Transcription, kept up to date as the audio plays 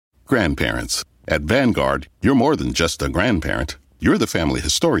Grandparents. At Vanguard, you're more than just a grandparent. You're the family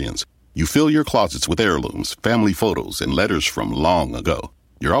historians. You fill your closets with heirlooms, family photos, and letters from long ago.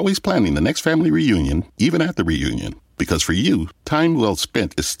 You're always planning the next family reunion, even at the reunion. Because for you, time well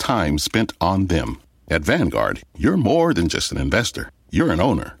spent is time spent on them. At Vanguard, you're more than just an investor. You're an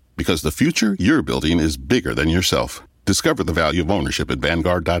owner. Because the future you're building is bigger than yourself. Discover the value of ownership at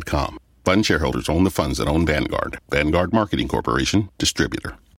Vanguard.com. Fund shareholders own the funds that own Vanguard. Vanguard Marketing Corporation,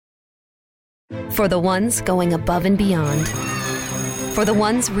 distributor. For the ones going above and beyond. For the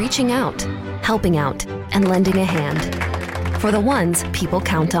ones reaching out, helping out, and lending a hand. For the ones people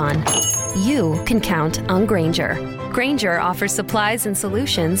count on. You can count on Grainger. Grainger offers supplies and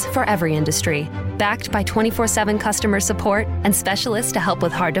solutions for every industry. Backed by 24/7 customer support and specialists to help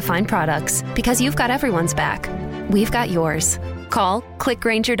with hard-to-find products. Because you've got everyone's back. We've got yours. Call, click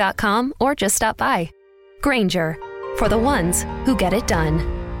Grainger.com, or just stop by. Grainger, for the ones who get it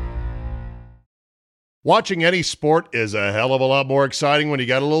done. Watching any sport is a hell of a lot more exciting when you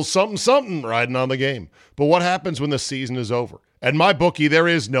got a little something riding on the game. But what happens when the season is over? At MyBookie, there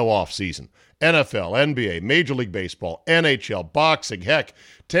is no off-season. NFL, NBA, Major League Baseball, NHL, boxing, heck,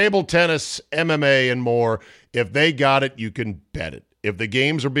 table tennis, MMA, and more. If they got it, you can bet it. If the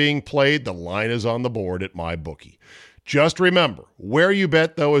games are being played, the line is on the board at MyBookie. Just remember, where you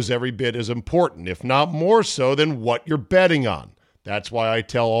bet, though, is every bit as important, if not more so, than what you're betting on. That's why I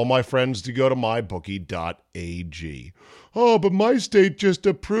tell all my friends to go to mybookie.ag. Oh, but my state just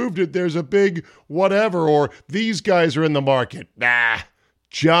approved it. There's a big whatever, or these guys are in the market. Nah,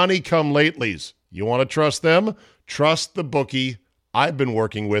 Johnny-come-latelys. You want to trust them? Trust the bookie I've been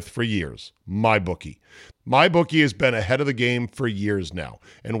working with for years, MyBookie. MyBookie has been ahead of the game for years now.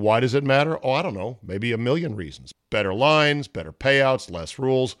 And why does it matter? Oh, I don't know, maybe a million reasons. Better lines, better payouts, less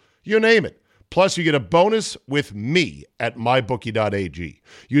rules, you name it. Plus, you get a bonus with me at mybookie.ag.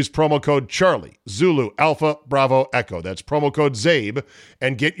 Use promo code Charlie, Zulu, Alpha, Bravo, Echo. That's promo code ZABE,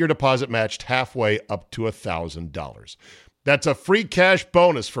 and get your deposit matched halfway up to $1,000. That's a free cash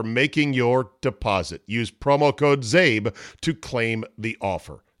bonus for making your deposit. Use promo code ZABE to claim the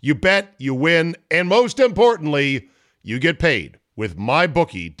offer. You bet, you win, and most importantly, you get paid with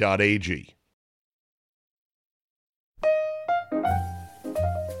mybookie.ag.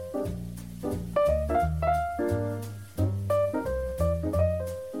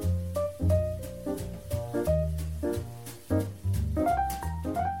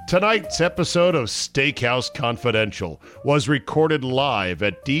 Tonight's episode of Steakhouse Confidential was recorded live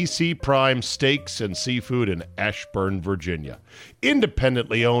at DC Prime Steaks and Seafood in Ashburn, Virginia.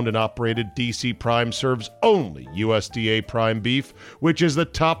 Independently owned and operated, DC Prime serves only USDA prime beef, which is the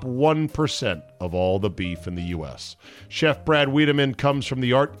top 1% of all the beef in the U.S. Chef Brad Wiedemann comes from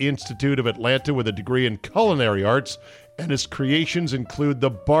the Art Institute of Atlanta with a degree in culinary arts, and his creations include the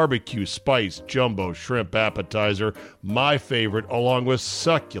barbecue spice jumbo shrimp appetizer, my favorite, along with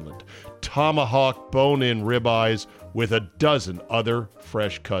succulent tomahawk bone-in ribeyes with a dozen other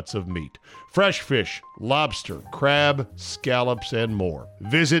fresh cuts of meat. Fresh fish, lobster, crab, scallops, and more.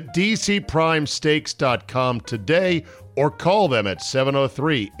 Visit dcprimesteaks.com today or call them at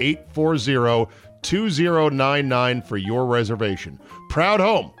 703-840-2099 for your reservation. Proud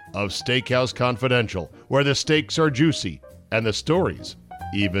home of Steakhouse Confidential, where the steaks are juicy and the stories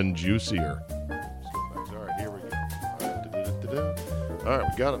even juicier. All right, here we go. All right,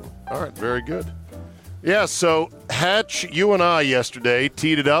 we got it. All right, very good. Yeah, so Hatch, you and I yesterday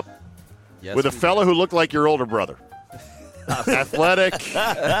teed it up with a fella who looked like your older brother. Athletic,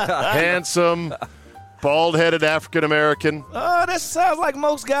 handsome, bald-headed African-American. Oh, that sounds like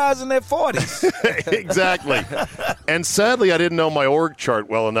most guys in their 40s. Exactly. And sadly, I didn't know my org chart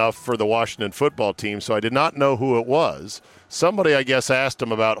well enough for the Washington football team, so I did not know who it was. Somebody, I guess, asked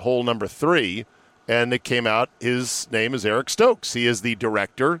him about hole number 3, and it came out his name is Eric Stokes. He is the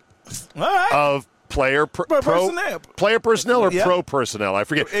director of player personnel or pro personnel. I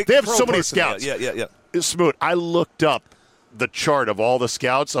forget. They have so many scouts. Yeah. Smoot, I looked up the chart of all the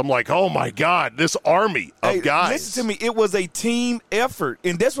scouts. I'm like, oh my God, this army of guys. Listen to me, it was a team effort,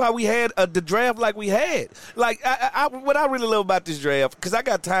 and that's why we had the draft like we had. Like, what I really love about this draft, because I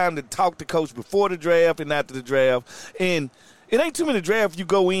got time to talk to coach before the draft and after the draft, and it ain't too many drafts you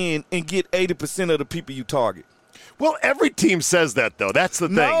go in and get 80% of the people you target. Well, every team says that, though. That's the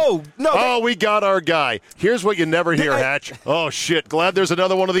thing. No. Oh, we got our guy. Here's what you never hear, Hatch. Oh, shit. Glad there's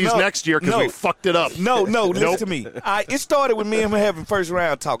another one of these next year because we fucked it up. No, listen to me. It started with me and him having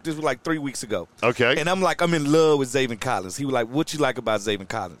first-round talk. This was like 3 weeks ago. Okay. And I'm like, I'm in love with Zaven Collins. He was like, what you like about Zaven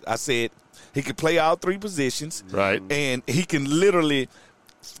Collins? I said, he can play all 3 positions. Right. And he can literally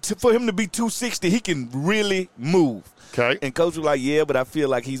for him to be 260, he can really move. Okay. And Coach was like, yeah, but I feel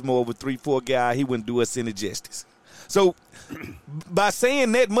like he's more of a 3-4 guy. He wouldn't do us any justice. So by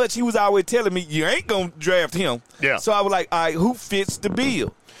saying that much, he was always telling me, you ain't going to draft him. Yeah. So I was like, all right, who fits the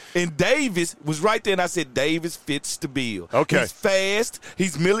bill? And Davis was right there, and I said, Davis fits the bill. Okay. He's fast.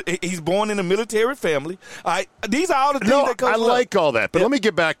 He's born in a military family. These are all the things that Coach I like all that. But let me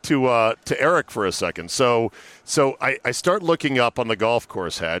get back to Eric for a second. So I start looking up on the golf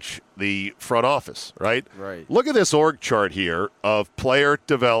course, Hatch, the front office, right? Right. Look at this org chart here of player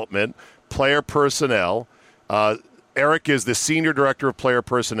development, player personnel. Eric is the Senior Director of Player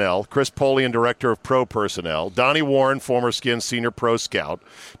Personnel. Chris Polian, Director of Pro Personnel. Donnie Warren, former Skins Senior Pro Scout.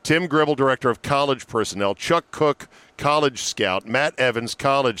 Tim Gribble, Director of College Personnel. Chuck Cook, College Scout. Matt Evans,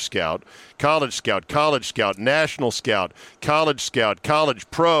 College Scout. College Scout, College Scout, National Scout, College Scout,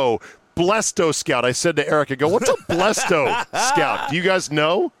 College Pro, Blesto Scout. I said to Eric, I go, what's a Blesto Scout? Do you guys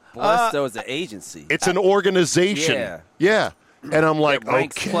know? Blesto is an agency. It's an organization. Yeah. And I'm like,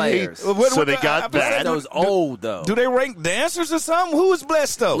 okay. Players. So they got that. Blesto's old, though. Do they rank dancers or something? Who is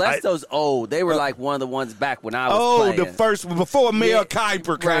Blesto? Blesto's old. They were like one of the ones back when I was playing. The first, before Mel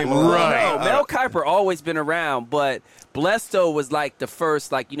Kiper came along. Right. No, Mel Kiper always been around, but Blesto was like the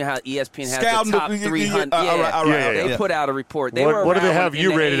first, like, you know how ESPN has Scouting the top 300. They put out a report. They were what do they around have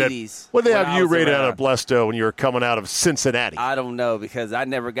you in the rated 80s at? What do they have when I you was rated out around. of Blesto when you were coming out of Cincinnati? I don't know because I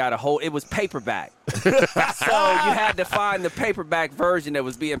never got a hold. It was paperback. So you had to find the paperback version that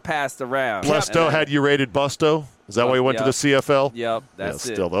was being passed around. Blesto had you rated Busto? Is that why you went to the CFL? Yep, that's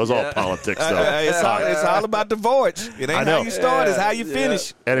it. Still, those all politics, though. It's all about the voyage. It ain't how you start, it's how you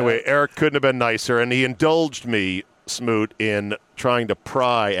finish. Anyway, Eric couldn't have been nicer, and he indulged me, Smoot, in trying to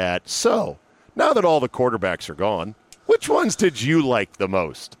pry at, so, now that all the quarterbacks are gone, which ones did you like the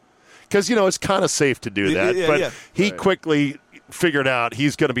most? Because, it's kind of safe to do that, he quickly figured out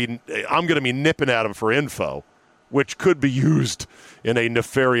I'm going to be nipping at him for info, which could be used in a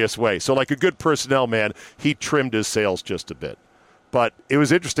nefarious way. So like a good personnel man, he trimmed his sails just a bit. But it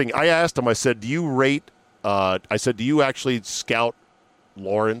was interesting. I asked him, I said, do you actually scout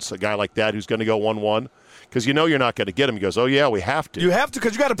Lawrence, a guy like that who's going to go 1-1? Because you're not going to get him. He goes, oh, yeah, we have to. You have to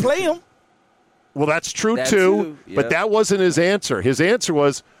because you got to play him. Well, that's true, too. Yep. But that wasn't his answer. His answer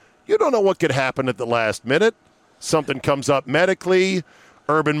was, you don't know what could happen at the last minute. Something comes up medically.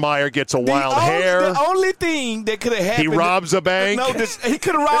 Urban Meyer gets a wild hair. The only thing that could have happened. He robs a bank. No, he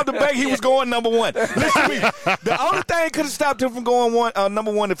could have robbed the bank. He was going number one. Listen to me. The only thing could have stopped him from going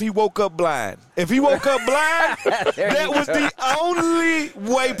number one if he woke up blind. If he woke up blind, that was the only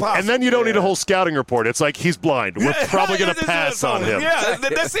way possible. And then you don't need a whole scouting report. It's like he's blind. We're probably going to pass on him. Yeah,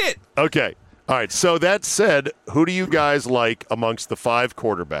 that's it. Okay. All right. So that said, who do you guys like amongst the 5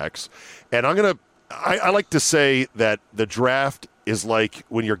 quarterbacks? And I like to say that the draft is like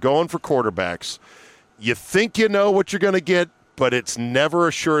when you're going for quarterbacks, you think you know what you're going to get, but it's never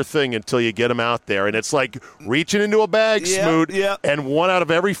a sure thing until you get them out there. And it's like reaching into a bag, Smoot, and 1 out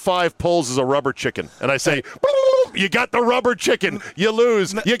of every 5 pulls is a rubber chicken. And I say, you got the rubber chicken. You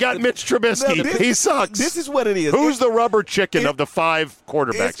lose. You got Mitch Trubisky. He sucks. This is what it is. Who's the rubber chicken of the 5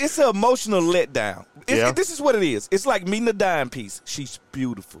 quarterbacks? It's an emotional letdown. This is what it is. It's like meeting a dime piece. She's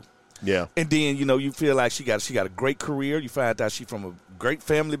beautiful. Yeah. And then, you feel like she got a great career. You find out she's from a great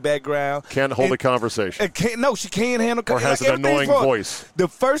family background. Can't hold a conversation. She can't handle or has an annoying voice. The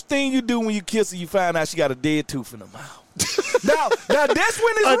first thing you do when you kiss her, you find out she got a dead tooth in her mouth. now that's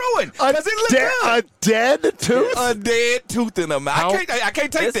when it's ruined. Does it look good? A dead tooth? A dead tooth in her mouth. I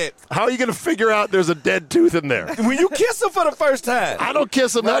can't take that. How are you going to figure out there's a dead tooth in there? When you kiss her for the first time. I don't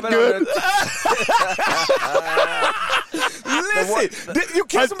kiss them that good. Listen, you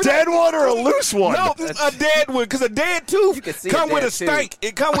kiss a dead one or a loose one? No, a dead one, because a dead tooth come with a stank.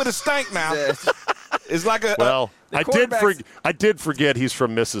 It come with a stank now. It's like a... Well, I did forget he's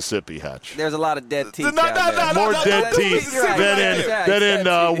from Mississippi, Hatch. There's a lot of dead teeth down there. More dead teeth than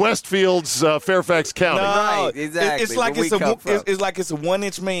in Westfield's Fairfax County. No, right, exactly. It's like it's a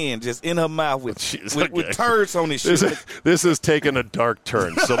 1-inch man just in her mouth with turds on his shoe. This is taking a dark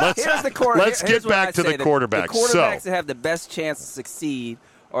turn. So let's get back to the quarterbacks. The quarterbacks that have the best chance to succeed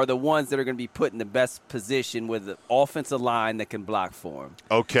are the ones that are going to be put in the best position with the offensive line that can block for them.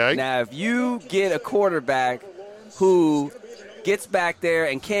 Okay. Now, if you get a quarterback who gets back there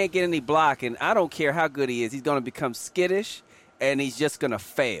and can't get any blocking, I don't care how good he is, he's going to become skittish and he's just going to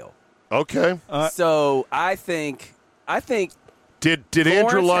fail. Okay. So I think did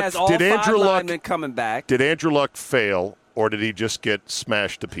Andrew Luck has all 5 linemen coming back? Did Andrew Luck fail or did he just get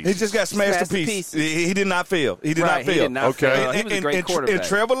smashed to pieces? He just got smashed to pieces. He did not fail. He did not fail. He did not fail. He was a great quarterback. And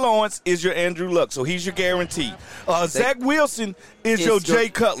Trevor Lawrence is your Andrew Luck, so he's your guarantee. Zach Wilson is your Jay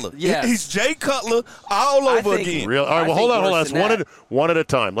Cutler. Yes. He's Jay Cutler all over again. All right, well, hold on. Let's one at a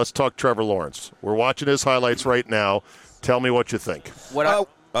time. Let's talk Trevor Lawrence. We're watching his highlights right now. Tell me what you think. Go.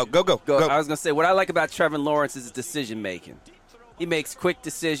 I was going to say, what I like about Trevor Lawrence is his decision-making. He makes quick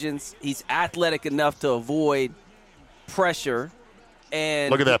decisions. He's athletic enough to avoid pressure. And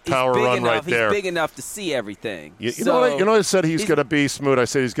look at that power run right there. He's big enough to see everything. You know what I said he's going to be, Smoot? I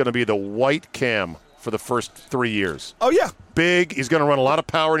said he's going to be the white Cam for the first 3 years. Oh, yeah. Big. He's going to run a lot of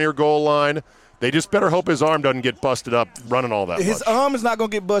power near goal line. They just better hope his arm doesn't get busted up running all that much. His arm is not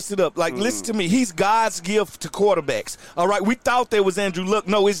going to get busted up. Listen to me. He's God's gift to quarterbacks. All right, we thought there was Andrew Luck.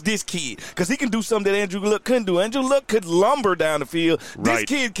 No, it's this kid because he can do something that Andrew Luck couldn't do. Andrew Luck could lumber down the field. This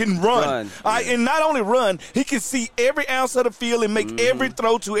kid can run. All right, and not only run, he can see every ounce of the field and make every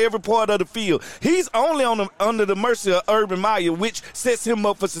throw to every part of the field. He's only under the mercy of Urban Meyer, which sets him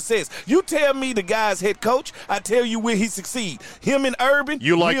up for success. You tell me the guy's head coach, I tell you where he succeed. Him and Urban,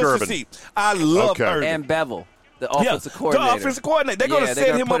 you like he'll Urban. Succeed. I love Urban. And Bevel, the offensive coordinator. The offensive coordinator. They're going to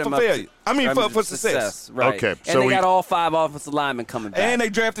set him up for failure. For success. Right. Okay. And they got all 5 offensive linemen coming back. And they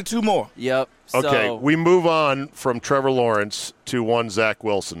drafted 2 more. Yep. Okay, we move on from Trevor Lawrence to one Zach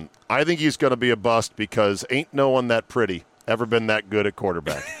Wilson. I think he's going to be a bust because ain't no one that pretty ever been that good at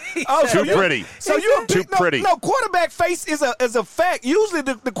quarterback. Too pretty. So you're too pretty. No, quarterback face is a fact. Usually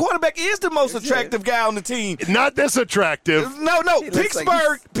the quarterback is the most attractive guy on the team. Not this attractive. No.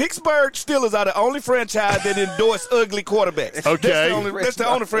 Pittsburgh Steelers are the only franchise that endorse ugly quarterbacks. Okay. That's the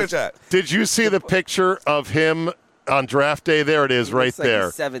only franchise. Did you see the picture of him on draft day? There it is, right there.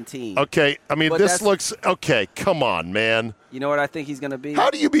 He's 17. Okay, I mean, this looks okay. Come on, man. You know what I think he's going to be? How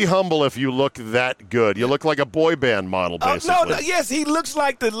do you be humble if you look that good? You look like a boy band model, basically. Yes, he looks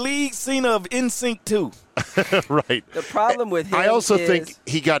like the lead singer of NSYNC 2. Right. The problem with him I also think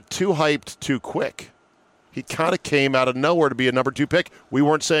he got too hyped too quick. He kind of came out of nowhere to be a number 2 pick. We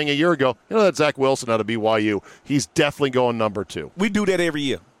weren't saying a year ago, that Zach Wilson out of BYU. He's definitely going number 2. We do that every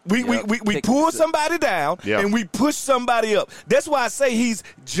year. We pull somebody down and we push somebody up. That's why I say he's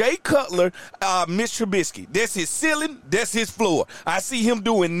Jay Cutler, Mitch Trubisky. That's his ceiling. That's his floor. I see him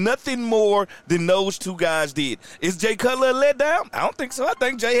doing nothing more than those 2 guys did. Is Jay Cutler a letdown? I don't think so. I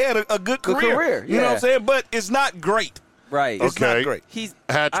think Jay had a good career. You know what I'm saying? But it's not great. Right. It's not great.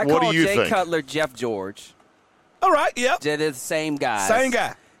 Hatch, I what call do you Jay think? Cutler Jeff George. All right, yeah. They're the same guy. Same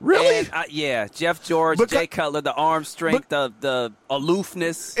guy. Really? And, Jeff George, Jay Cutler, the arm strength, the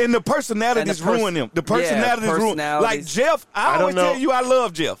aloofness. And the personalities ruin him. The personalities ruin him. Like Jeff, I always tell you I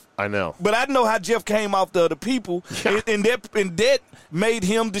love Jeff. I know. But I know how Jeff came off the other people, and that made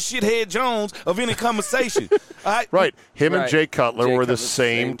him the shithead Jones of any conversation. Right. Him and Jay Cutler were the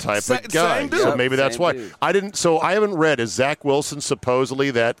same type of guy. Same dude. So maybe that's why. Dude. I haven't read. Is Zach Wilson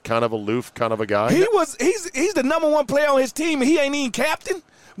supposedly that kind of aloof kind of a guy? He's the number 1 player on his team, and he ain't even captain.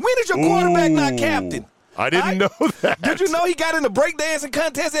 When is your quarterback not captain? I didn't know that. Did you know he got in the breakdancing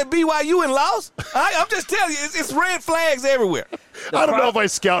contest at BYU and lost? I'm just telling you, it's red flags everywhere. I don't know if I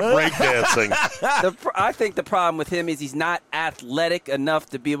scout breakdancing. I think the problem with him is he's not athletic enough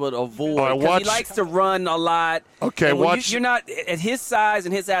to be able to avoid. He likes to run a lot. Okay, you're not at his size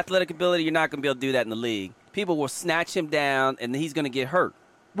and his athletic ability. You're not going to be able to do that in the league. People will snatch him down, and he's going to get hurt.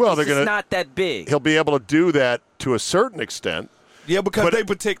 Well, he's not that big. He'll be able to do that to a certain extent. Yeah, because they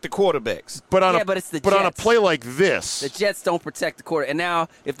protect the quarterbacks. But on it's the Jets. On a play like this, the Jets don't protect the quarterback. And now,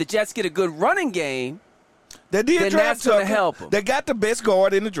 if the Jets get a good running game, they did then draft that's Tucker. Going to help them. They got the best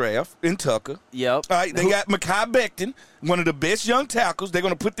guard in the draft in Tucker. Yep. All right, they got Mekhi Becton, one of the best young tackles. They're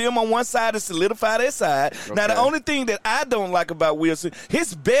going to put them on one side and solidify their side. Okay. Now, the only thing that I don't like about Wilson,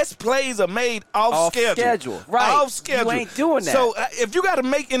 his best plays are made off schedule. Right. Off schedule. You ain't doing that. So if you got to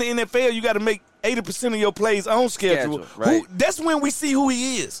make in the NFL, you got to make 80% of your plays on schedule. Right. That's when we see who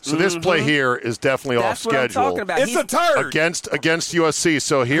he is. So this play here is definitely off schedule. That's what I'm talking about. It's a turd. Against USC.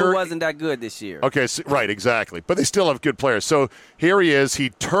 So here who wasn't that good this year. Okay, so, right, exactly. But they still have good players. So here he is. He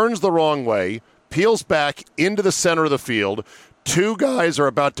turns the wrong way, peels back into the center of the field. 2 guys are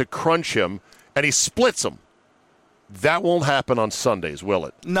about to crunch him, and he splits them. That won't happen on Sundays, will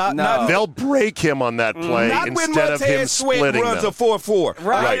it? No. They'll break him on that play instead of him splitting runs them. a 4-4.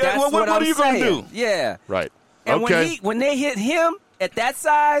 Right. That's what are you going to do? Yeah. Right. And okay. when they hit him at that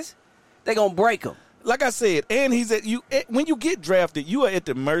size, they're going to break him. Like I said, and when you get drafted, you are at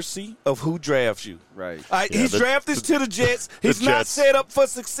the mercy of who drafts you. Right. He's drafted to the Jets. He's not set up for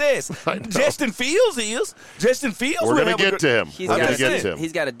success. Justin Fields is. We're going to get to him.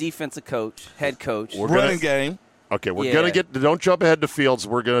 He's got a defensive coach, head coach. Running game. Okay, we're going to get – don't jump ahead to Fields.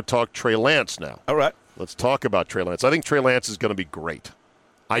 We're going to talk Trey Lance now. All right. Let's talk about Trey Lance. I think Trey Lance is going to be great.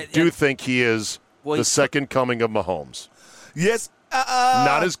 I do think he is the second coming of Mahomes. Yes.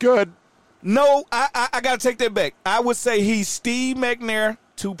 Not as good. No, I got to take that back. I would say he's Steve McNair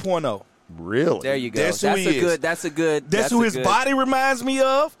 2.0. Really? There you go. That's who he is. That's who his body reminds me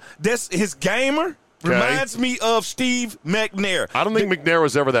of. That's his gamer. Reminds me of Steve McNair. I don't think McNair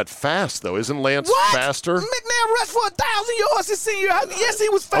was ever that fast, though. Isn't Lance faster? McNair rushed for 1,000 yards his senior year. Yes, he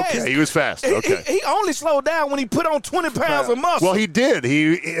was fast. Okay, he was fast. Okay. He only slowed down when he put on 20 pounds of muscle. Well, he did.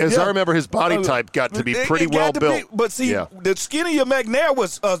 As I remember, his body type got to be pretty well built. But see, the skinnier McNair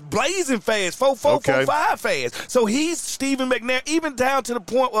was blazing fast, 4.4, 4.5 fast. So he's Stephen McNair, even down to the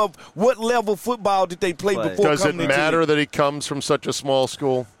point of what level football did they play before Does it coming matter that he comes from such a small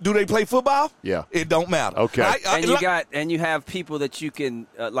school? Do they play football? Yeah. It don't matter. Okay. And you have people that you can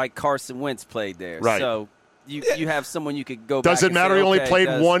like Carson Wentz played there. Right. So you have someone you could go back. Does it matter? Say, he only played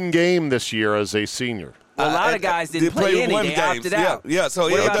does. one game this year as a senior. Well, a lot of guys didn't play any. They opted out. Yeah. So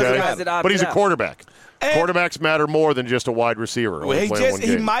what about the guys that opted but he's a out? quarterback. Quarterbacks matter more than just a wide receiver. Well,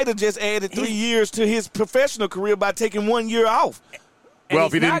 he might have just added 3 years to his professional career by taking 1 year off. Well,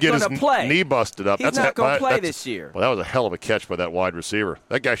 if he didn't get his play. knee busted up. He's not going to play this year. Well, that was a hell of a catch by that wide receiver.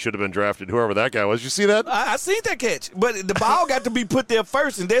 That guy should have been drafted, whoever that guy was. Did you see that? I seen that catch. But the ball got to be put there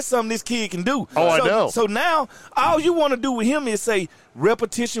first, and that's something this kid can do. I know. So now, all you want to do with him is say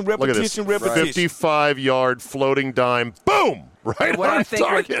repetition. 55-yard floating dime. Boom! Right on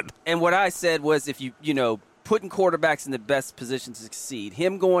target. And what I said was if you putting quarterbacks in the best position to succeed,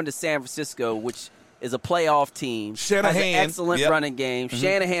 him going to San Francisco, which – is a playoff team. Shanahan. Has an excellent running game. Mm-hmm.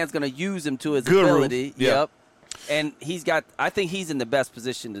 Shanahan's going to use him to his Good ability. Yep. And I think he's in the best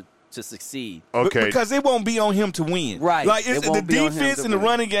position to succeed. Okay. Because it won't be on him to win. Right. Like the defense and the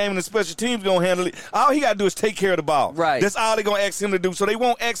running game and the special teams going to handle it. All he got to do is take care of the ball. Right. That's all they're going to ask him to do. So they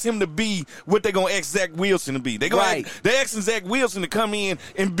won't ask him to be what they're going to ask Zach Wilson to be. They're asking Zach Wilson to come in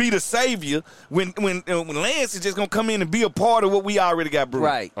and be the savior when Lance is just going to come in and be a part of what we already got brewing.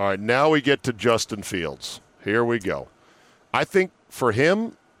 Right. All right, now we get to Justin Fields. Here we go. I think for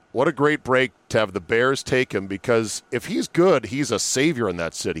him, what a great break to have the Bears take him, because if he's good, he's a savior in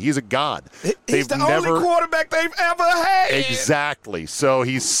that city. He's a god. He's the only quarterback they've ever had. Exactly. So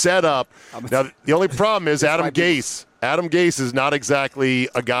he's set up. Now, the only problem is Adam Gase. Adam Gase is not exactly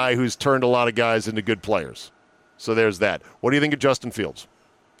a guy who's turned a lot of guys into good players. So there's that. What do you think of Justin Fields?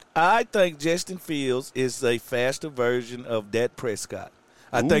 I think Justin Fields is a faster version of Dak Prescott.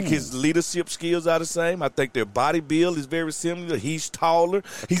 I think his leadership skills are the same. I think their body build is very similar. He's taller.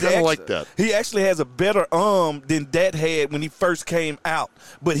 He's like that. He actually has a better arm than Dak had when he first came out.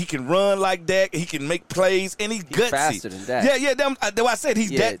 But he can run like Dak. He can make plays, and he's gutsy. Faster than Dak. Yeah. That's why I said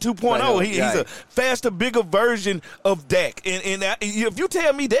he's Dak 2.0. Right. He's a faster, bigger version of Dak. And if you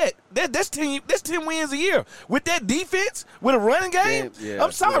tell me that's 10 wins a year with that defense, with a running game. Yeah,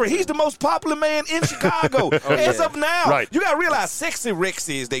 I'm sorry, he's the most popular man in Chicago as of now. Right. You got to realize Sexy Rex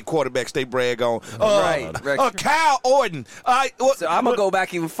is they quarterbacks they brag on. Right. Kyle Orton. So I'm going to go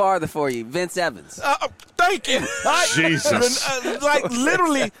back even farther for you. Vince Evans. Thank you. Jesus. Like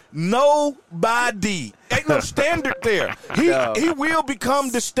literally nobody. Ain't no standard there. He will become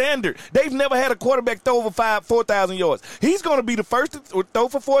the standard. They've never had a quarterback throw over 4,000 yards. He's going to be the first to throw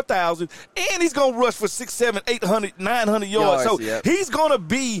for 4,000, and he's going to rush for 600, 700, 800, 900 yards. So he's going to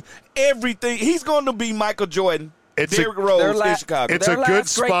be everything. He's going to be Michael Jordan, Derrick Rose in Chicago. It's a good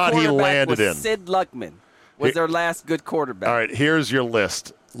spot he landed in. Sid Luckman was their last good quarterback. All right, here's your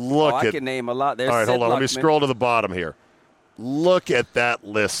list. I can name a lot. There's all right, Sid hold on. Luckman. Let me scroll to the bottom here. Look at that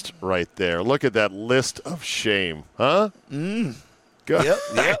list right there. Look at that list of shame. Huh? Yep.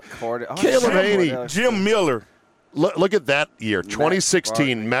 Caleb Haney. Jim Miller. Look at that year,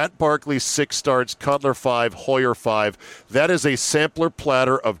 2016. Matt Barkley, 6 starts, Cutler 5, Hoyer 5. That is a sampler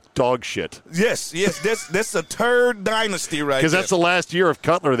platter of dog shit. Yes. That's a turd dynasty right there. Because that's the last year of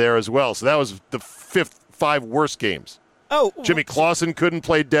Cutler there as well. So that was the 5 worst games. Jimmy Clausen couldn't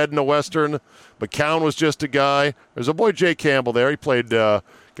play dead in the Western. McCown was just a guy. There's a boy, Jay Campbell, there. He played, got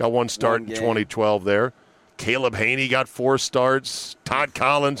 1 start in 2012 there. Caleb Haney got 4 starts. Todd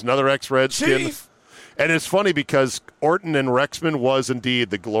Collins, another ex-Redskin. Chief. And it's funny because Orton and Rexman was indeed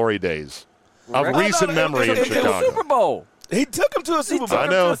the glory days of recent memory in Chicago. Super Bowl. He took him to a Super Bowl. I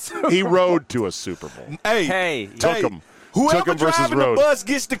know. He rode to a Super Bowl. Hey. Took him. Whoever driving the road. bus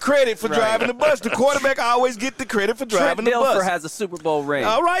gets the credit for driving the bus. The quarterback always get the credit for driving the bus. Trent Dilfer has a Super Bowl ring.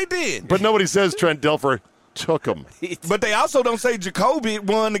 All right, then. But nobody says Trent Dilfer took him. But they also don't say Jacoby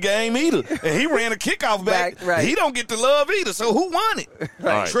won the game either. And he ran a kickoff back. Right. He don't get the love either. So who won it?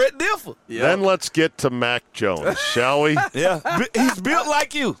 Right. Trent Dilfer. Yep. Then let's get to Mac Jones, shall we? Yeah. He's built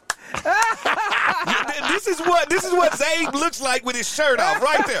like you. This is what Zabe looks like with his shirt off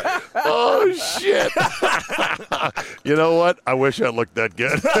right there. Oh, shit. You know what? I wish I looked that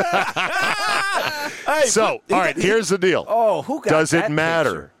good. Hey, So, all right, here's the deal. Oh, who got Does that it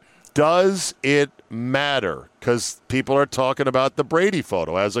matter? picture? Does it matter? Because people are talking about the Brady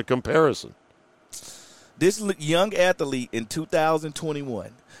photo as a comparison. this young athlete in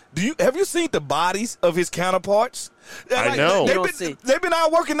 2021. Have you seen the bodies of his counterparts? I know. They've been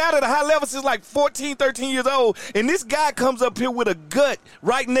out working out at a high level since like 14, 13 years old, and this guy comes up here with a gut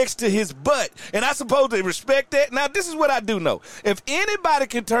right next to his butt, and I suppose they respect that. Now, this is what I do know. If anybody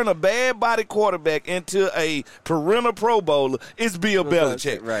can turn a bad body quarterback into a perennial Pro Bowler, it's Bill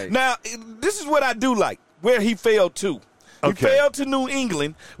Belichick. Right. Now, this is what I do like, where he failed too. He failed to New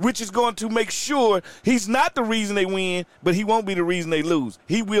England, which is going to make sure he's not the reason they win, but he won't be the reason they lose.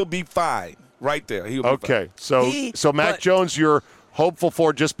 He will be fine right there. He'll be fine. So Mac Jones, you're hopeful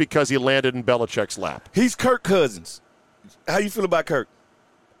for just because he landed in Belichick's lap. He's Kirk Cousins. How you feel about Kirk?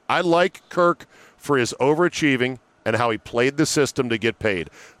 I like Kirk for his overachieving and how he played the system to get paid.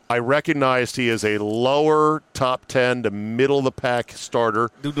 I recognized he is a lower top 10 to middle of the pack starter.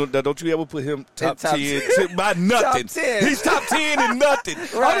 Don't you ever put him top 10 by nothing? Top 10. He's top 10 in nothing.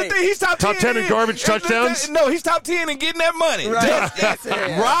 Right. Only thing he's top 10 in garbage touchdowns? No, he's top 10 in getting that money. Right. Just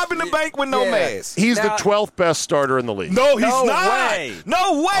robbing the bank with no mask. He's the 12th best starter in the league. No, he's No not. way.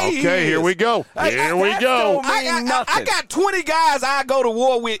 No way. Okay, here we go. Here we go. I got 20 guys I go to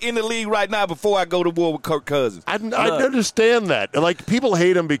war with in the league right now before I go to war with Kirk Cousins. I understand that. Like, people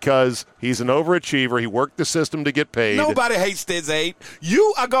hate him because he's an overachiever. He worked the system to get paid. Nobody hates that, Zabe.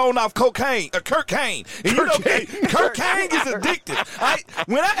 You are going off cocaine, Kirk Kane. And Kirk Kane is addicted.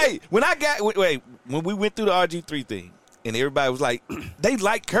 When we went through the RG3 thing, and everybody was like, they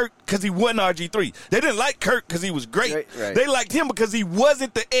liked Kirk because he wasn't RG3. They didn't like Kirk because he was great. Right. They liked him because he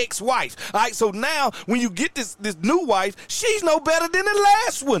wasn't the ex-wife. All right, so now when you get this new wife, she's no better than the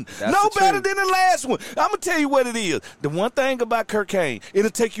last one. Better than the last one. I'm going to tell you what it is. The one thing about Kirk Kane, it'll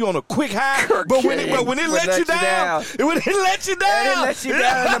take you on a quick high, but when it let you down, it let you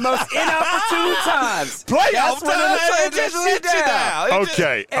down in the most inopportune times. Playoff time, it just let you down.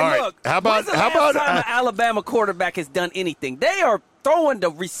 Okay, And all right. look, How about time an Alabama quarterback has done anything? They are throwing the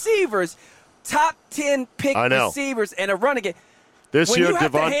receivers, top 10 pick receivers, and a running game. This year,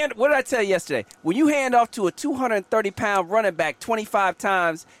 Devon? What did I tell you yesterday? When you hand off to a 230-pound running back 25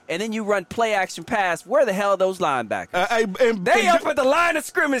 times, and then you run play-action pass, where the hell are those linebackers? They up at the line of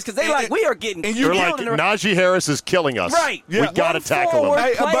scrimmage because we are getting killed. You're like, Najee Harris is killing us. Right. We got to tackle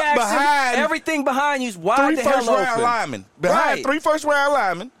him. Behind everything behind you is wide the hell open. 3 first-round linemen. Behind 3 first-round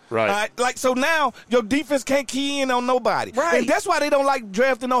linemen. Right. So now your defense can't key in on nobody. Right. And that's why they don't like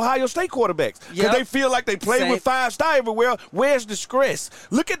drafting Ohio State quarterbacks. Because they feel like they play with 5-star everywhere. Where's the stress?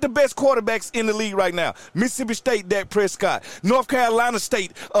 Look at the best quarterbacks in the league right now. Mississippi State, Dak Prescott. North Carolina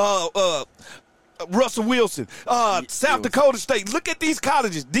State, Russell Wilson. South Dakota State. Look at these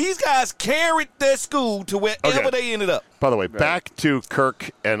colleges. These guys carried their school to wherever they ended up. By the way, back to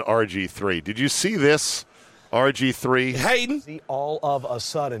Kirk and RG3. Did you see this? RG3. Hayden. All of a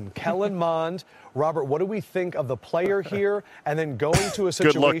sudden, Kellen Mond. Robert, what do we think of the player here? And then going to a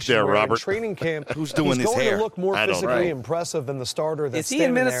situation Good look there, where Robert. in training camp, Who's doing he's his going hair? to look more physically impressive than the starter that's Is he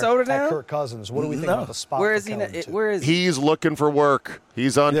in Minnesota there now? at Kirk Cousins. What do we think about the spot? Where is he? Where is he? He's looking for work.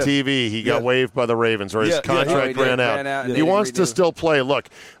 He's on TV. He got waived by the Ravens, or his contract ran out. He wants to still play. Look,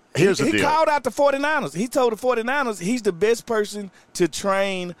 here's the deal. He called out the 49ers. He told the 49ers he's the best person to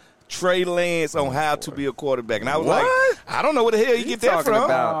train Trey Lance on how to be a quarterback. And I was like, I don't know where the hell you get that from.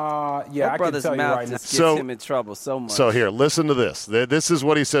 That I brother's can tell you mouth right now. just gets him in trouble so much. So here, listen to this. This is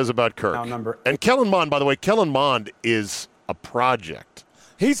what he says about Kirk. And Kellen Mond, by the way, Kellen Mond is a project.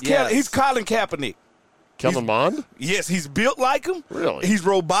 He's Colin Kaepernick. Kellen Mond? Yes, he's built like him. Really? He's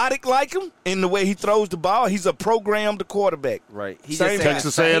robotic like him in the way he throws the ball. He's a programmed quarterback. Right. He's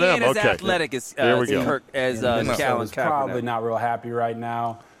Texas A&M. He ain't as Okay. athletic as There we go. Kirk as Colin Minnesota's probably Kaepernick. not real happy right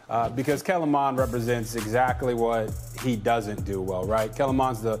now because Kellen Mond represents exactly what he doesn't do well, right? Kellen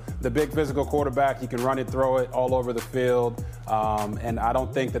Mond's the big physical quarterback. He can run it, throw it all over the field. And I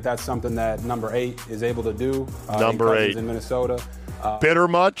don't think that that's something that number 8 is able to do. Number 8. In Minnesota. Bitter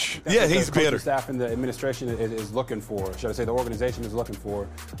much? Yeah, he's bitter. The staff and the administration is looking for, should I say the organization is looking for.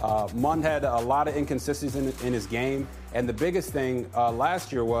 Munn had a lot of inconsistencies in his game, and the biggest thing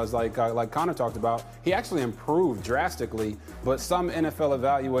last year was, like Connor talked about, he actually improved drastically, but some NFL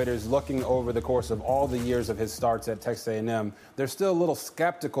evaluators looking over the course of all the years of his starts at Texas A&M, they're still a little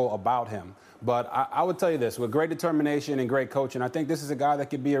skeptical about him. But I would tell you this, with great determination and great coaching, I think this is a guy that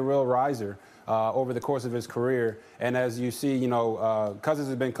could be a real riser over the course of his career. And as you see, Cousins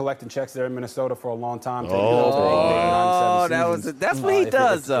has been collecting checks there in Minnesota for a long time. That's what he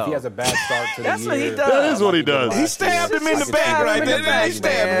does, though. If he has a bad start to the year. That's what he does. That is what he does. He stabbed him in the back right there. He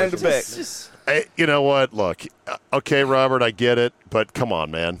stabbed him in the back. Hey, you know what? Look, okay, Robert, I get it, but come on,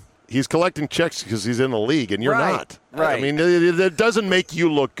 man. He's collecting checks because he's in the league, and you're not. Right. I mean, it doesn't make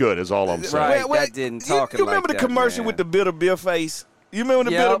you look good, is all I'm saying. Right, that didn't talk You remember like the commercial with the bitter beer face? You remember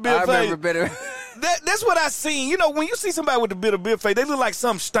the bitter beer face? I remember bitter. That's what I seen. When you see somebody with the bitter beer face, they look like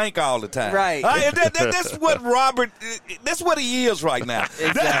some stank all the time. Right. That's what Robert. That's what he is right now.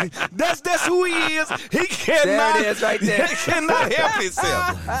 Exactly. That's who he is. He cannot. There it is, right there. He cannot help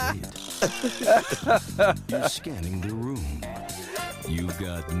himself. You're scanning the room. You've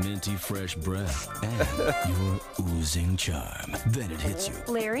got minty fresh breath and you're oozing charm. Then it hits you.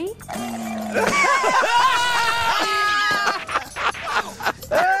 Larry?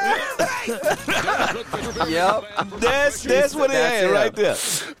 Yep. That's what it is right there.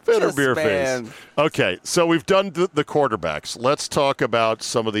 Bitter beer face. Okay, so we've done the quarterbacks. Let's talk about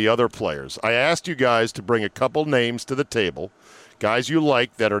some of the other players. I asked you guys to bring a couple names to the table, guys you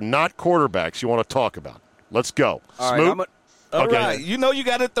like that are not quarterbacks you want to talk about. Let's go. All Smoot? right, All right. You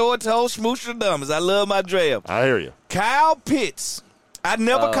got to throw it to old Smoocherdamas. I love my draft. I hear you. Kyle Pitts. I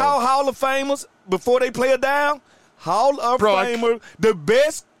never call Hall of Famers before they play it down. Hall of Famer, the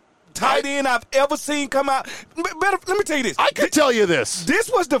best tight end I've ever seen come out. Let me tell you this. I could tell you this.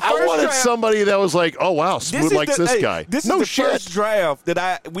 This was the first I wanted draft. somebody that was like, oh, wow, Smoot likes this guy. This is the first draft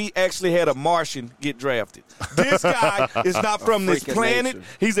that we actually had a Martian get drafted. This guy is not from this planet.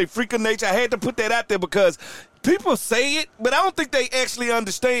 He's a freak of nature. I had to put that out there because people say it, but I don't think they actually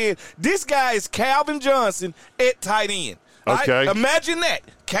understand. This guy is Calvin Johnson at tight end. Okay. Right? Imagine that.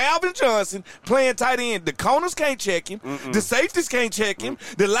 Calvin Johnson playing tight end. The corners can't check him. The safeties can't check him.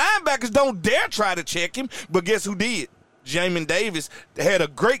 The linebackers don't dare try to check him. But guess who did? Jamin Davis had a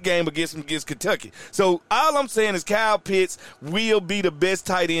great game against Kentucky. So all I'm saying is Kyle Pitts will be the best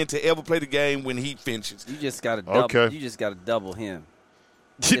tight end to ever play the game when he finishes. You just got to double. Okay. You just got to double him.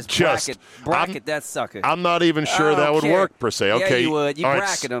 Just bracket that sucker. I'm not even sure that would work per se. Okay, yeah, you would. You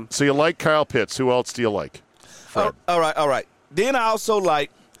bracket him. So you like Kyle Pitts. Who else do you like? All right. Then I also like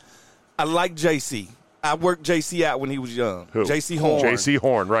JC. I worked JC out when he was young. Who? JC Horn. JC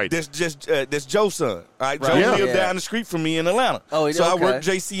Horn, right. That's Joe's son. All right? Joe Yeah. lived down the street from me in Atlanta. Oh, so I worked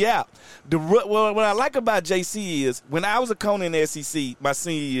JC out. What I like about JC is when I was a corner in the SEC my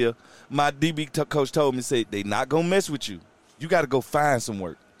senior year, my DB coach told me, said, they not going to mess with you. You got to go find some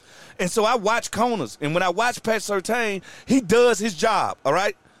work. And so I watch corners. And when I watch Pat Surtain, he does his job, all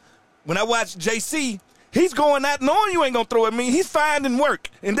right? When I watch JC, he's going out knowing you ain't going to throw at me. He's finding work.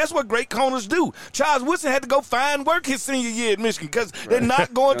 And that's what great corners do. Charles Woodson had to go find work his senior year at Michigan because they're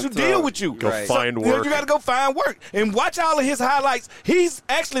not going to deal with you. Go find work. You got to go find work. And watch all of his highlights. He's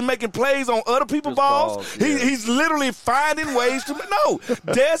actually making plays on other people's balls. He's literally finding ways to – no,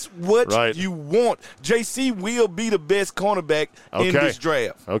 that's what you want. JC will be the best cornerback in this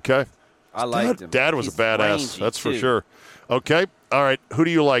draft. Okay. I liked him. Dad was a badass. That's for sure. Okay. All right. Who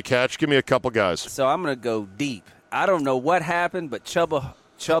do you like, Hatch? Give me a couple guys. So I'm going to go deep. I don't know what happened, but Chuba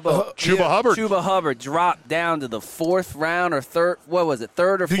Hubbard dropped down to the fourth round or third. What was it?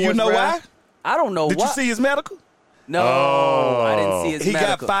 Third or fourth round? Do you know why? I don't know. Did you see his medical? No, I didn't see his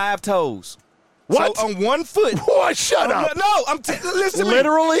medical. He got 5 toes. What? So on one foot. What? Shut up. No, listen to me.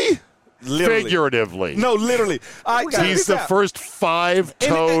 Literally? Literally. Figuratively. No, literally. He's the first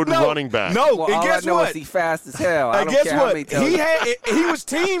 5-toed running back. No, well, and all guess I know what? is he fast as hell. I don't guess care how what? many toes. He was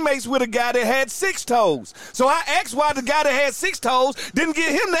teammates with a guy that had 6 toes. So I asked why the guy that had 6 toes didn't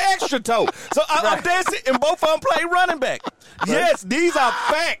get him the extra toe. So I'm dancing, and both of them play running back. Yes, these are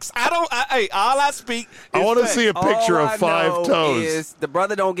facts. All I speak is I want to facts. see a picture of 5 toes. Is the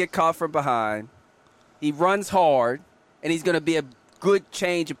brother don't get caught from behind. He runs hard, and he's going to be a good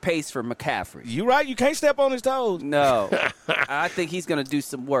change of pace for McCaffrey. You right. You can't step on his toes. No. I think he's going to do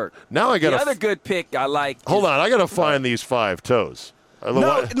some work. Now I got the other good pick I like. Hold on. I got to find these 5 toes.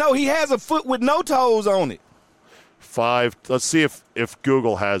 No, he has a foot with no toes on it. 5. Let's see if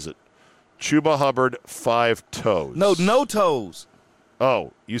Google has it. Chuba Hubbard, 5 toes. No toes.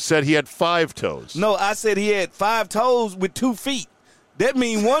 Oh, you said he had 5 toes. No, I said he had 5 toes with 2 feet. That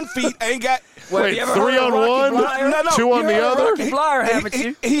mean 1 feet ain't got. Wait, 3 on one, no, 2 on the other? Rocky Blyer, haven't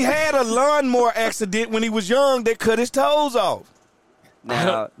you? He had a lawnmower accident when he was young that cut his toes off.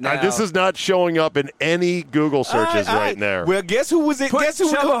 Now, this is not showing up in any Google searches right now. Well, guess who was it? Guess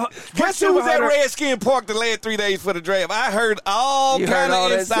who was at Redskin Park the last 3 days for the draft? I heard all kind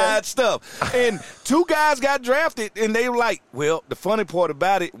of inside stuff. And 2 guys got drafted, and they were like, well, the funny part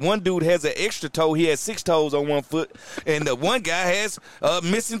about it, one dude has an extra toe. He has 6 toes on 1 foot, and the one guy has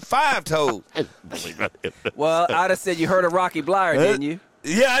missing 5 toes. Well, I'd have said you heard of Rocky Blyer, didn't you?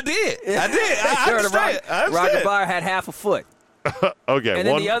 Yeah, I did. I understand. Rocky Blyer had half a foot. Okay. And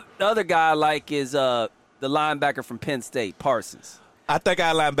then the other guy I like is the linebacker from Penn State, Parsons. I think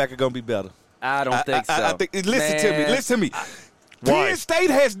our linebacker going to be better. I don't think so. I think. Listen to me. Penn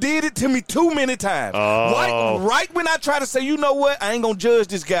State has did it to me too many times. Oh. Right when I try to say, you know what, I ain't going to judge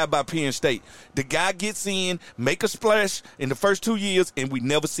this guy by Penn State. The guy gets in, make a splash in the first 2 years, and we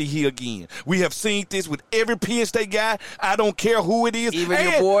never see him again. We have seen this with every Penn State guy. I don't care who it is.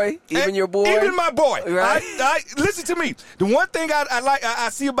 Even your boy? Even my boy. Right? Listen to me. The one thing I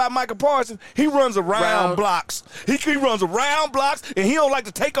see about Michael Parsons, he runs around blocks. He runs around blocks, and he don't like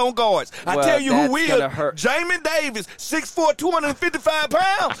to take on guards. I tell you who is. Jamin Davis, 6'4", 255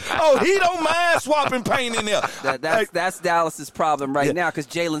 pounds. Oh, he don't mind swapping paint in there. That's Dallas's problem now because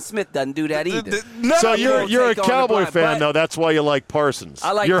Jalen Smith doesn't do that either. So you're a Cowboy fan, though. That's why you like Parsons.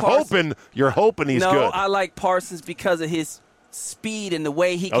 I like Parsons. You're hoping he's good. No, I like Parsons because of his speed and the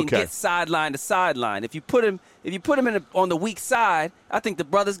way he can get sideline to sideline. If you put him on the weak side, I think the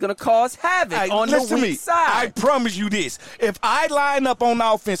brother's going to cause havoc on the weak side. I promise you this. If I line up on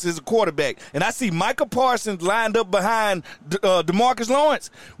offense as a quarterback and I see Michael Parsons lined up behind DeMarcus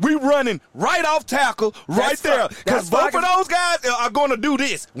Lawrence, we running right off tackle there. Because both of those guys are going to do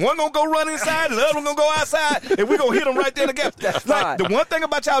this. One going to go run inside, and the other one going to go outside, and we're going to hit them right there in the gap. The one thing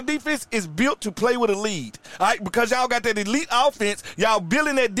about y'all defense is built to play with a lead. All right? Because y'all got that elite offense, y'all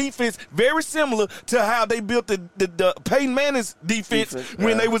building that defense very similar to how they built the Peyton Manning's defense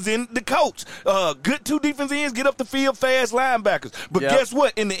when they was in the coach. Good 2 defense ends, get up the field, fast linebackers. But guess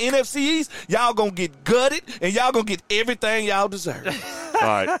what? In the NFC East, y'all going to get gutted, and y'all going to get everything y'all deserve. All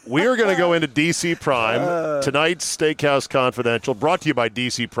right. We are going to go into DC Prime. Tonight's Steakhouse Confidential, brought to you by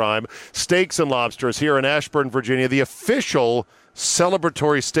DC Prime. Steaks and Lobsters here in Ashburn, Virginia, the official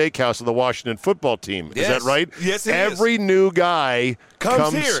celebratory steakhouse of the Washington football team. Yes. Is that right? Yes, it Every new guy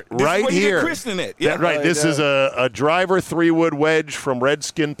comes here. Right this is here. Christening it. Yeah. Right. This is a driver 3-wood wedge from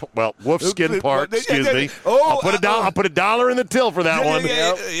Wolfskin Park. Excuse me. I'll put $1 in the till for that one.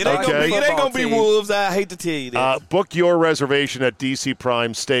 It ain't gonna be Wolves. I hate to tell you that. Book your reservation at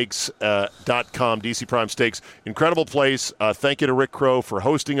DCPrimeSteaks.com. DC Prime Steaks, incredible place. Thank you to Rick Crow for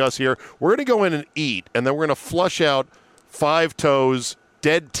hosting us here. We're going to go in and eat, and then we're going to flush out 5 toes,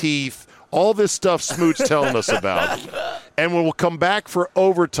 dead teeth, all this stuff Smoot's telling us about. And we'll come back for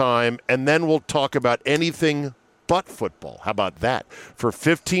overtime, and then we'll talk about anything but football. How about that? For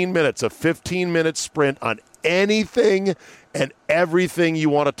 15 minutes, a 15-minute sprint on anything and everything you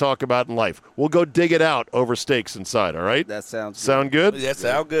want to talk about in life. We'll go dig it out over Steaks Inside, all right? That sounds good. Sound good? That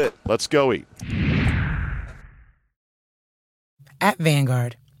sound good. Let's go eat. At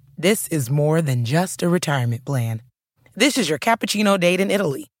Vanguard, this is more than just a retirement plan. This is your cappuccino date in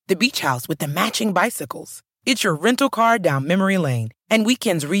Italy, the beach house with the matching bicycles. It's your rental car down memory lane and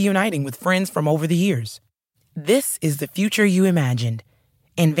weekends reuniting with friends from over the years. This is the future you imagined,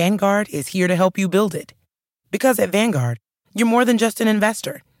 and Vanguard is here to help you build it. Because at Vanguard, you're more than just an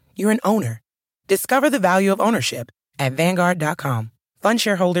investor. You're an owner. Discover the value of ownership at Vanguard.com. Fund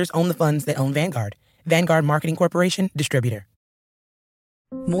shareholders own the funds that own Vanguard. Vanguard Marketing Corporation, distributor.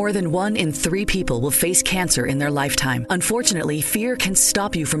 More than 1 in 3 people will face cancer in their lifetime. Unfortunately, fear can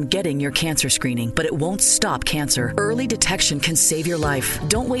stop you from getting your cancer screening, but it won't stop cancer. Early detection can save your life.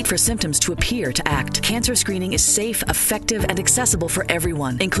 Don't wait for symptoms to appear to act. Cancer screening is safe, effective, and accessible for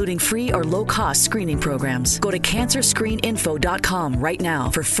everyone, including free or low-cost screening programs. Go to CancerScreenInfo.com right now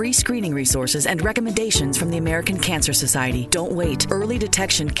for free screening resources and recommendations from the American Cancer Society. Don't wait. Early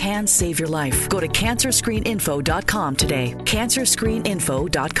detection can save your life. Go to CancerScreenInfo.com today. CancerScreenInfo.com.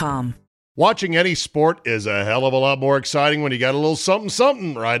 Watching any sport is a hell of a lot more exciting when you got a little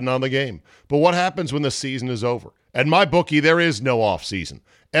something riding on the game. But what happens when the season is over? At MyBookie, there is no off season.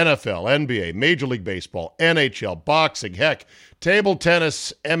 NFL, NBA, Major League Baseball, NHL, boxing, heck, table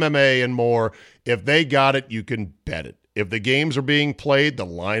tennis, MMA, and more. If they got it, you can bet it. If the games are being played, the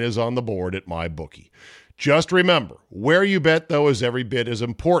line is on the board at MyBookie. Just remember, where you bet, though, is every bit as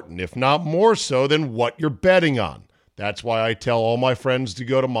important, if not more so, than what you're betting on. That's why I tell all my friends to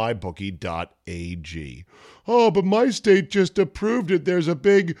go to mybookie.ag. Oh, but my state just approved it. There's a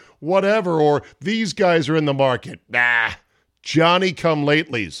big whatever, or these guys are in the market. Nah,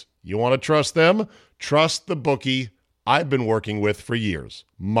 Johnny-come-latelys. You want to trust them? Trust the bookie I've been working with for years,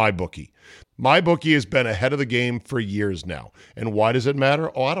 MyBookie. MyBookie has been ahead of the game for years now. And why does it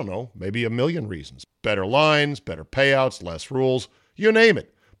matter? Oh, I don't know. Maybe a million reasons. Better lines, better payouts, less rules, you name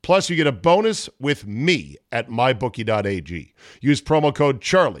it. Plus, you get a bonus with me at mybookie.ag. Use promo code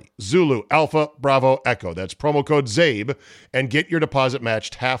Charlie, Zulu, Alpha, Bravo, Echo. That's promo code ZABE, and get your deposit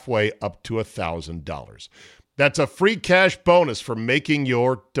matched halfway up to $1,000. That's a free cash bonus for making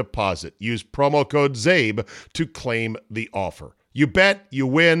your deposit. Use promo code ZABE to claim the offer. You bet, you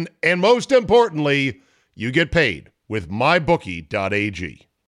win, and most importantly, you get paid with mybookie.ag.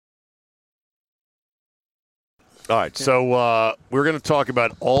 All right, so we're going to talk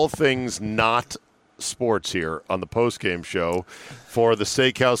about all things not sports here on the postgame show for the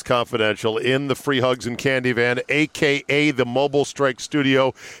Steakhouse Confidential in the Free Hugs and Candy Van, a.k.a. the Mobile Strike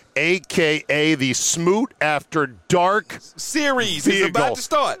Studio, a.k.a. the Smoot After Dark series vehicle. Is about to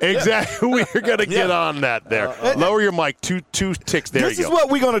start. Exactly. Yeah. We're going to get on that there. Lower your mic. Two ticks. There you go. This is what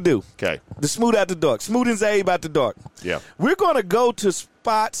we're going to do. Okay. The Smoot After Dark. Smoot and Zabe After Dark. Yeah. We're going to go to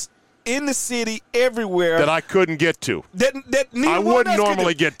spots in the city, everywhere that I couldn't get to. That I wouldn't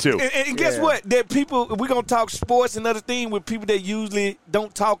normally get to. And guess what? That people, we're gonna talk sports and other things with people that usually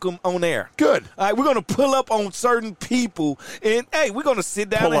don't talk them on air. Good. All right, we're gonna pull up on certain people, and hey, we're gonna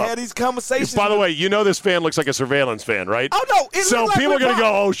sit down and have these conversations. By the way, you know this fan looks like a surveillance fan, right? Oh no! So people are gonna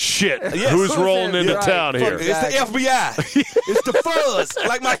go, "Oh shit, yes. Who's rolling into town here?" It's the FBI. It's the fuzz,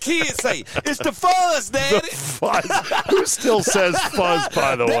 like my kids say. It's the fuzz, Daddy. The fuzz. Who still says fuzz?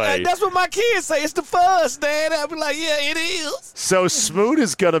 By the way. That's what my kids say. It's the fuzz, Dad. I'll be like, yeah, it is. So Smoot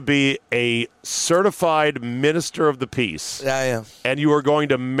is going to be a certified minister of the peace. I am. And you are going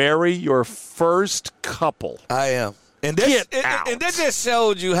to marry your first couple. I am. And that just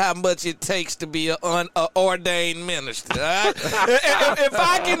showed you how much it takes to be an unordained minister. Right? if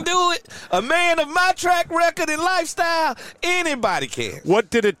I can do it, a man of my track record and lifestyle, anybody can. What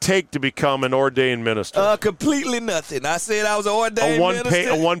did it take to become an ordained minister? Completely nothing. I said I was an ordained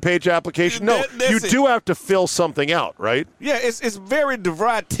minister. A one-page application? No, you do have to fill something out, right? Yeah, it's very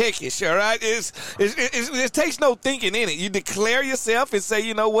DeVry-techish, all right? It takes no thinking in it. You declare yourself and say,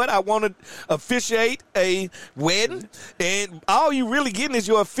 you know what, I want to officiate a wedding. And all you really getting is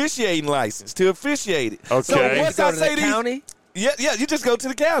your officiating license to officiate it. Okay. So once I say the county? Yeah, you just go to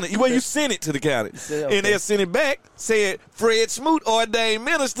the county. Well, you send it to the county. Okay. And they'll send it back, say Fred Smoot, ordained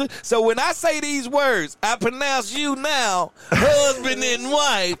minister. So when I say these words, I pronounce you now, husband and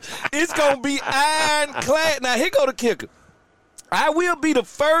wife, it's going to be ironclad. Now, here go the kicker. I will be the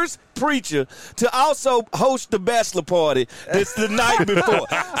first preacher to also host the bachelor party that's the night before.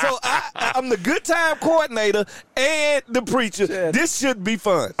 So I'm the good time coordinator and the preacher. This should be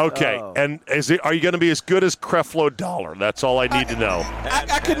fun. Okay, and are you going to be as good as Creflo Dollar? That's all I need to know.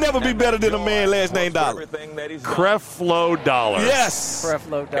 I could never be better than a man last name Dollar. Creflo Dollar. Yes.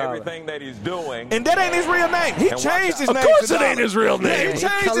 Creflo Dollar. Everything that he's doing. And that ain't his real name. He changed his name. Of course it ain't his real name. Yeah, he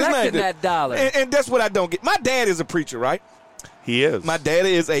changed his name. That dollar. And that's what I don't get. My dad is a preacher, right? He is. My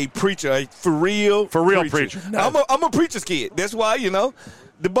daddy is a preacher, a for real preacher. Nice. I'm a preacher's kid. That's why,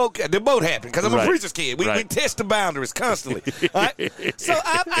 the boat happened because I'm a preacher's kid. We test the boundaries constantly. Right? So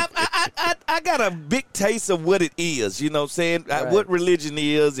I got a big taste of what it is, you know what I'm saying? What religion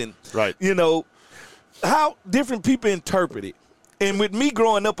is and, how different people interpret it. And with me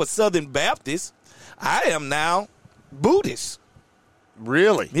growing up a Southern Baptist, I am now Buddhist.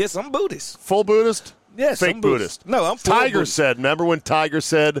 Really? Yes, I'm Buddhist. Full Buddhist? Yes, fake I'm Buddhist. No, I'm full Tiger Buddhist. remember when Tiger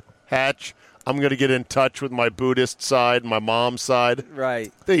said, Hatch, I'm going to get in touch with my Buddhist side, my mom's side?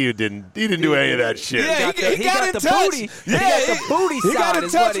 Right. He didn't do any of that shit. Yeah, he got in the touch. booty. Yeah, he got the booty side. He got in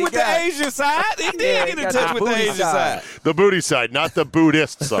touch with the Asian side. He did get in touch with the Asian side. The booty side, not the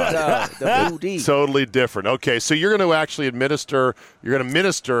Buddhist side. No, the booty. Totally different. Okay, so you're going to actually minister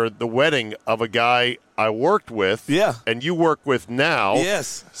the wedding of a guy I worked with. Yeah. And you work with now.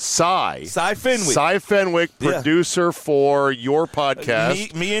 Yes. Cy Fenwick. Cy Fenwick, producer for your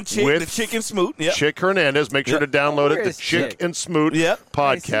podcast. Me and Chick, the Chick and Smoot. Yep. Chick Hernandez. Make sure to download it. The Chick and Smoot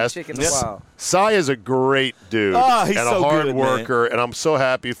podcast. Cy is a great dude and a hard worker, and I'm so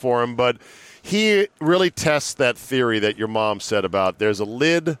happy for him. But he really tests that theory that your mom said about there's a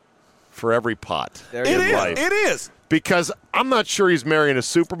lid for every pot. It is. Because I'm not sure he's marrying a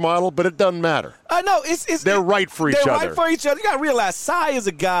supermodel, but it doesn't matter. I know. They're right for each other. They're right for each other. You got to realize Cy is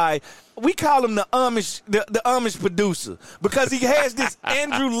a guy. We call him the Amish producer because he has this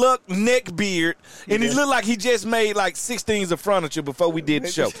Andrew Luck neck beard, and he look like he just made like 6 things of furniture before we did the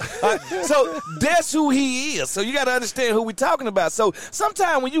show. So that's who he is. So you got to understand who we're talking about. So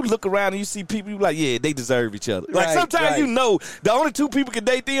sometimes when you look around and you see people, you're like, yeah, they deserve each other. Like sometimes you know the only 2 people can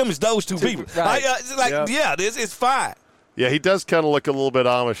date them is those 2 people. Right. It's fine. Yeah, he does kind of look a little bit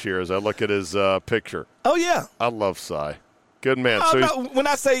Amish here as I look at his picture. Oh, yeah. I love Cy. Good man. When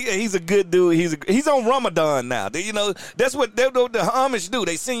I say he's a good dude, he's on Ramadan now. You know, that's what the Amish do.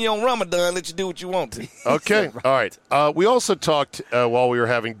 They send you on Ramadan, let you do what you want to. Okay. All right. We also talked while we were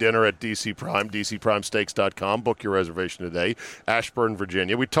having dinner at DC Prime, DCPrimeSteaks.com. Book your reservation today. Ashburn,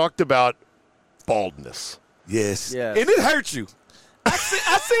 Virginia. We talked about baldness. Yes. And it hurts you. I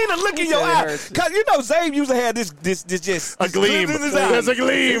seen a look in your eye. Because, you know, Zabe usually had this a gleam. There's a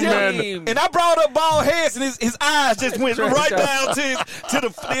gleam, man. And I brought up bald heads, and his eyes just went right down to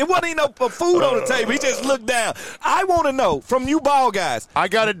the – it wasn't even no food on the table. He just looked down. I want to know, from you bald guys. I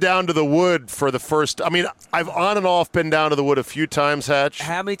got it down to the wood for the first – I mean, I've on and off been down to the wood a few times, Hatch.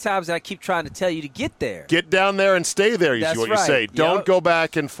 How many times did I keep trying to tell you to get there? Get down there and stay there, That's what right. you say. Don't go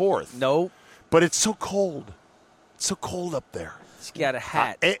back and forth. Nope. But it's so cold. It's so cold up there. You got a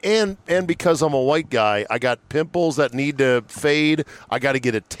hat. And because I'm a white guy, I got pimples that need to fade. I got to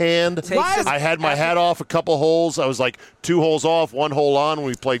get it tanned. I had my hat off a couple holes. I was like 2 holes off, 1 hole on when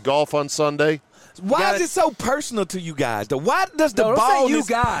we played golf on Sunday. Why is it so personal to you guys? Why does the baldness? Don't say you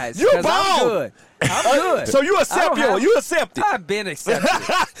guys. You're bald. I'm good. I'm good. So you accept You accept it. I've been accepted.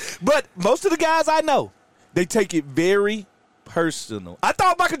 But most of the guys I know, they take it very personal. I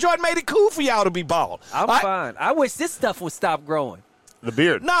thought Michael Jordan made it cool for y'all to be bald. I'm fine. I wish this stuff would stop growing. The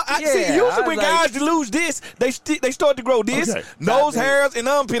beard. No, see, usually when guys lose this, they start to grow this, nose hairs, and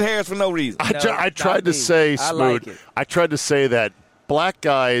armpit hairs for no reason. I tried to say, Smoot, I tried to say that black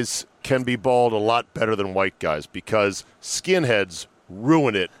guys can be bald a lot better than white guys because skinheads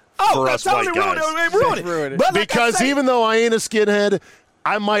ruin it for us white guys. Ruin it. But because even though I ain't a skinhead,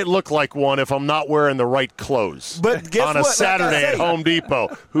 I might look like one if I'm not wearing the right clothes. But guess on a what? Saturday at Home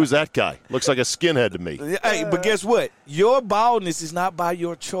Depot. Who's that guy? Looks like a skinhead to me. Hey, but guess what? Your baldness is not by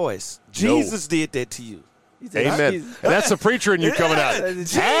your choice. Jesus did that to you. Amen. And that's the preacher in you coming out.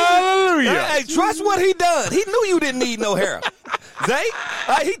 Hallelujah. Hey, trust what he done. He knew you didn't need no hair.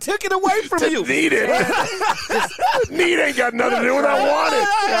 He took it away from you. Need it. Need ain't got nothing to do with I want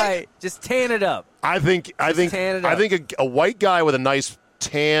it. Right. Just tan it up. I think a white guy with a nice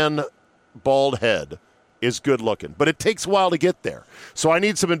tan bald head is good looking, but it takes a while to get there. So I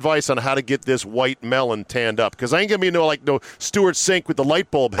need some advice on how to get this white melon tanned up because I ain't gonna be no Stuart Sink with the light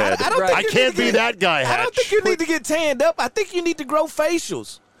bulb head. I can't be that guy. Hatch. I don't think you need to get tanned up. I think you need to grow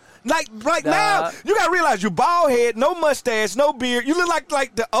facials. Like right now, you gotta realize you bald head, no mustache, no beard. You look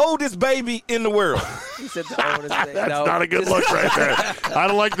like the oldest baby in the world. You said the oldest baby. That's not a good look right there. I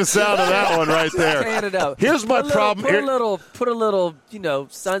don't like the sound of that one right there. Tan it up. Here's my problem. Put a little,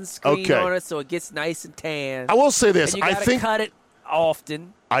 sunscreen on it so it gets nice and tan. I will say this. And you gotta cut it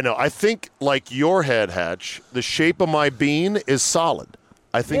often. I know. I think like your head, Hatch, the shape of my bean is solid.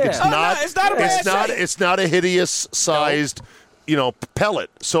 I think it's not. It's not a bad shape. It's not a hideous sized. Pellet.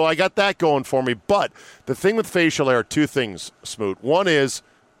 So I got that going for me. But the thing with facial hair, 2 things, Smoot. One is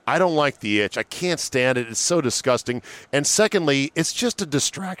I don't like the itch. I can't stand it. It's so disgusting. And secondly, it's just a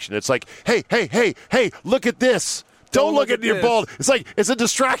distraction. It's like, hey, look at this. Don't look at your bald. It's like it's a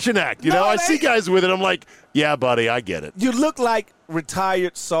distraction act. I see guys with it. I'm like, yeah, buddy, I get it. You look like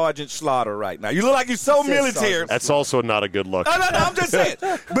retired Sergeant Slaughter right now. You look like you're so military. That's also not a good look. No, I'm just saying.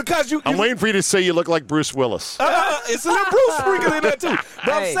 Because I'm waiting for you to say you look like Bruce Willis. It's a little Bruce sprinkle in there, too.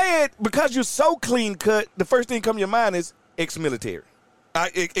 But I'm saying, because you're so clean cut, the first thing come to your mind is ex-military.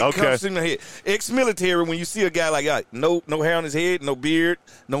 It comes in my head. Ex-military, when you see a guy like no hair on his head, no beard,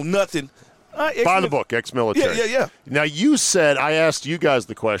 no nothing. Buy the book, ex-military. Yeah. Now, you said, I asked you guys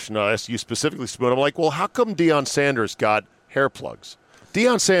the question. I asked you specifically, Smoot. I'm like, well, how come Deion Sanders got hair plugs?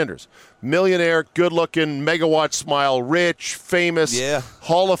 Deion Sanders, millionaire, good-looking, megawatt smile, rich, famous,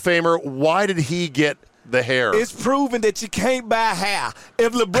 Hall of Famer. Why did he get the hair? It's proven that you can't buy hair.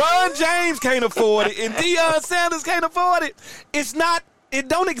 If LeBron James can't afford it and Deion Sanders can't afford it, it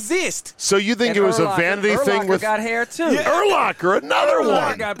don't exist. So you think it was a vanity thing with got hair too? Yeah. Urlacher, another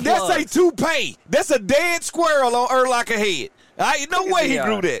one. That's a toupee. That's a dead squirrel on Urlacher head. No way he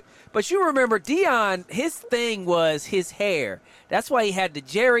grew that. But you remember Deion, his thing was his hair. That's why he had the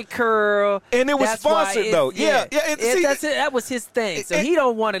Jerry curl. And it was sponsored, though. Yeah. That was his thing. So he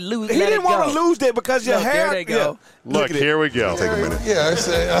don't want to lose that. He didn't want to lose that because your hair. There they go. Yeah. Look, here we go. Take a minute. Yeah,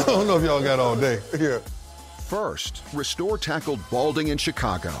 I don't know if y'all got all day. Yeah. First, Restore tackled balding in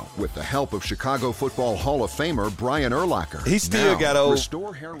Chicago with the help of Chicago Football Hall of Famer Brian Urlacher. He still got old.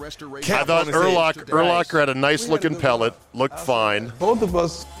 Restore hair restoration. I thought Urlacher had a nice-looking pellet, looked fine. Both of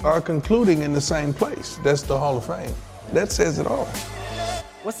us are concluding in the same place. That's the Hall of Fame. That says it all.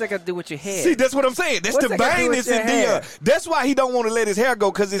 What's that got to do with your hair? See, that's what I'm saying. That's the vainness in Deion. That's why he don't want to let his hair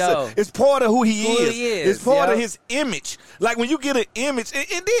go, because it's part of who he is. It's part of his image. Like when you get an image,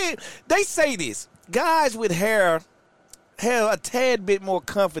 and then they say this. Guys with hair have a tad bit more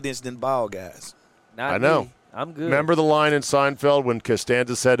confidence than bald guys. Not I know. Me. I'm good. Remember the line in Seinfeld when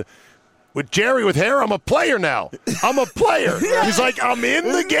Costanza said, with Jerry with hair, I'm a player now. I'm a player. He's like, I'm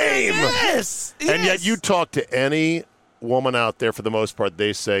in the game. Yes. And yet you talk to any woman out there, for the most part,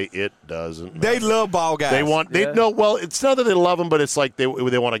 they say it doesn't matter. They love bald guys. Well, it's not that they love them, but it's like they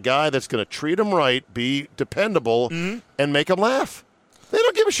want a guy that's going to treat them right, be dependable, and make them laugh. They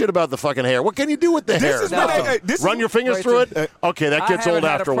don't give a shit about the fucking hair. What can you do with the hair? Run your fingers through it? Okay, that gets old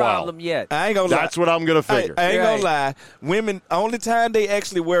after a while. Yet. I ain't gonna lie. That's what I'm going to figure. I ain't gonna lie. Women, only time they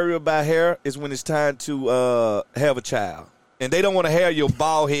actually worry about hair is when it's time to have a child. And they don't want to have your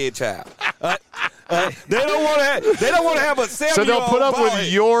bald head child. They don't want to have a 7-year-old. So they'll put up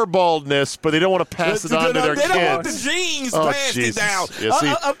with your baldness, but they don't want to pass it on to their kids. They don't want the genes passed it down. Yeah,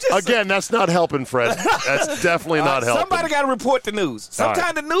 see, again, that's not helping, Fred. That's definitely not helping. Somebody got to report the news.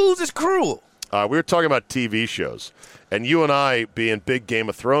 Sometimes the news is cruel. We were talking about TV shows, and you and I, being big Game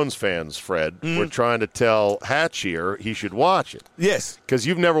of Thrones fans, Fred, we're trying to tell Hatch here he should watch it. Yes. Because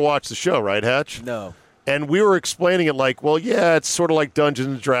you've never watched the show, right, Hatch? No. And we were explaining it like, well, yeah, it's sort of like Dungeons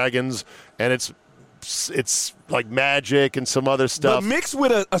and Dragons, and it's like magic and some other stuff. But mixed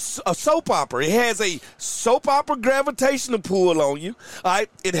with a soap opera. It has a soap opera gravitational pull on you. All right?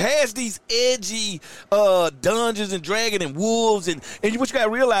 It has these edgy Dungeons and Dragons and wolves. And what you got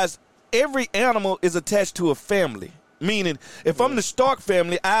to realize, every animal is attached to a family. Meaning, if I'm the Stark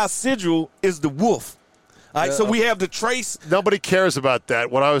family, our sigil is the wolf. All right, so we have the trace. Nobody cares about that.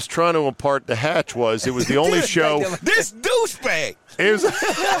 What I was trying to impart to Hatch was it was the only show. This douchebag. It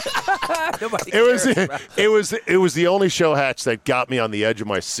was the only show, Hatch, that got me on the edge of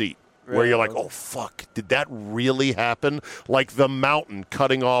my seat. Where you're like, oh, fuck, did that really happen? Like the mountain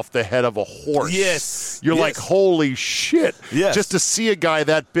cutting off the head of a horse. Yes. You're like, holy shit. Yes. Just to see a guy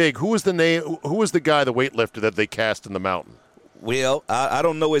that big. Who was the guy, the weightlifter that they cast in the mountain? Well, I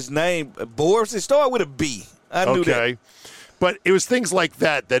don't know his name. Boris, it started with a B. I knew that. But it was things like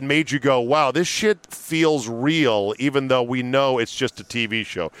that made you go, wow, this shit feels real, even though we know it's just a TV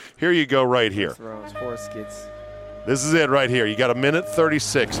show. Here you go right here. Horse skits. This is it right here. You got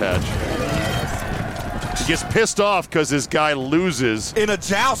 1:36, Hatch. He gets pissed off because this guy loses. In a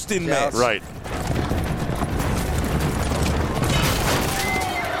jousting match. Right.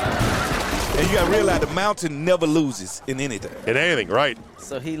 And you got to realize the mountain never loses in anything. In anything, right.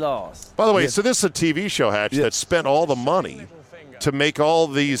 So he lost. By the way, so this is a TV show, Hatch, that spent all the money to make all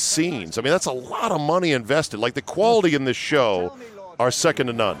these scenes. I mean, that's a lot of money invested. Like, the quality in this show are second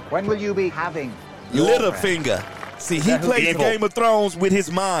to none. When will you be having Littlefinger? See, he plays Game of Thrones with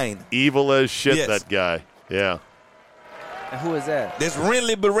his mind. Evil as shit, that guy. Yeah. And who is that? That's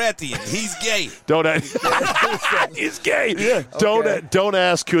Renly Baratheon. He's gay. He's gay. Yeah. Don't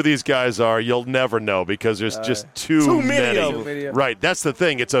ask who these guys are. You'll never know because there's just too many of them. Right. That's the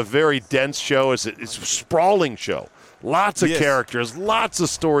thing. It's a very dense show. It's a sprawling show. Lots of characters, lots of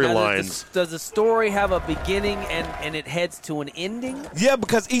storylines. Does the story have a beginning and it heads to an ending? Yeah,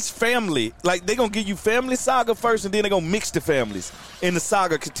 because each family, like, they're going to give you family saga first, and then they're going to mix the families, and the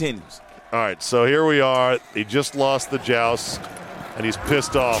saga continues. All right, so here we are. He just lost the joust, and he's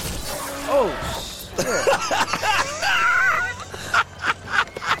pissed off. Oh, shit.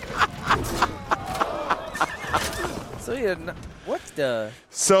 So what the?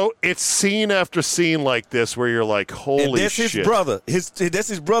 So it's scene after scene like this where you're like, holy and that's shit. His brother. That's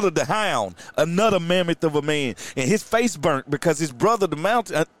his brother, the Hound, another mammoth of a man. And his face burnt because his brother, the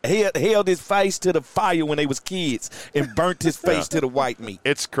Mountain, held his face to the fire when they was kids and burnt his face to the white meat.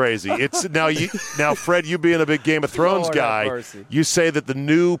 It's crazy. It's now, Fred, you being a big Game of Thrones guy, you say that the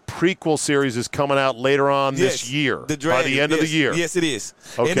new prequel series is coming out later on this year, by the end of the year. Yes, it is.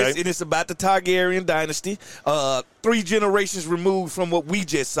 Okay. And it's about the Targaryen dynasty. 3 generations removed removed from what we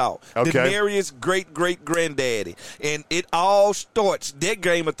just saw. Okay. Daenerys' great-great-granddaddy. And it all starts, that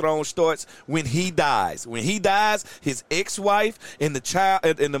Game of Thrones starts when he dies. When he dies, his ex-wife and the child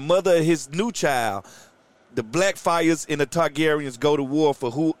and the mother of his new child, the Blackfires and the Targaryens go to war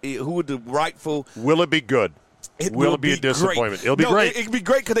for who the rightful. Will it be good? Will it be a disappointment? Great. It'll be great. It'll be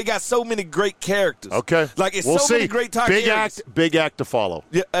great because they got so many great characters. Okay. Like, it's we'll so see. many great Targaryens. Big act to follow.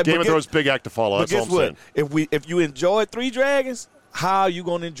 Yeah, Game of Thrones, big act to follow. That's all I'm saying. If you enjoyed Three Dragons, how are you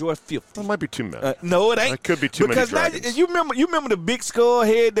going to enjoy 50? That might be too many. No, it ain't. That could be too many dragons. Because you remember the big skull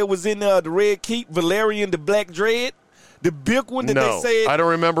head that was in the Red Keep, Valerian the Black Dread? The big one that they said. I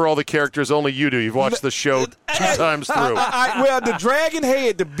don't remember all the characters. Only you do. You've watched the show 2 times through. Well, the dragon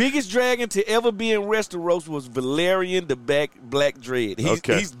head, the biggest dragon to ever be in Westeros was Valerian the Black Dread.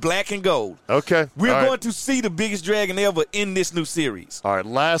 He's black and gold. Okay. We're going to see the biggest dragon ever in this new series. All right,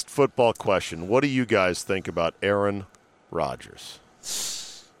 last football question. What do you guys think about Aaron Rodgers?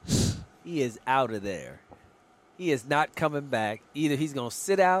 He is out of there. He is not coming back. Either he's going to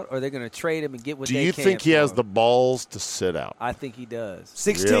sit out or they're going to trade him and get what they can. Do you think he has the balls to sit out? I think he does.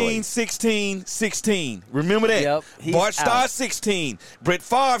 16, Really? 16, 16. Remember that? Yep, he's Bart Starr, out. 16. Brett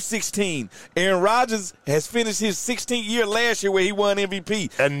Favre, 16. Aaron Rodgers has finished his 16th year last year where he won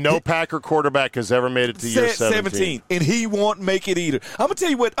MVP. And no Packer quarterback has ever made it to year 17. And he won't make it either. I'm gonna tell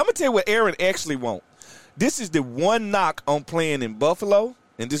you what Aaron actually won't. This is the one knock on playing in Buffalo,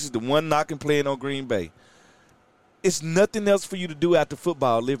 and this is the one knock on playing on Green Bay. It's nothing else for you to do after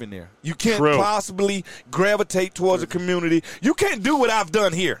football living there. You can't possibly gravitate towards a community. You can't do what I've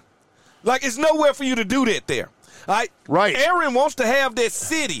done here. Like, it's nowhere for you to do that there. Right. Aaron wants to have that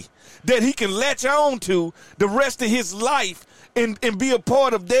city that he can latch on to the rest of his life and be a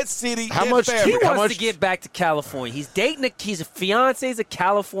part of that city. He wants to get back to California. He's dating his fiance is a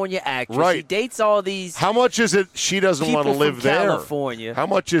California actress. Right. He dates all these. How much is it she doesn't want to live there? California. How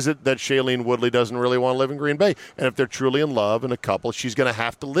much is it that Shailene Woodley doesn't really want to live in Green Bay? And if they're truly in love and a couple, she's going to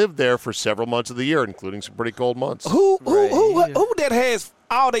have to live there for several months of the year, including some pretty cold months. Who that has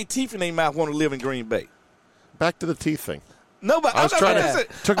all their teeth in their mouth want to live in Green Bay? Back to the teeth thing. No, but I was trying to.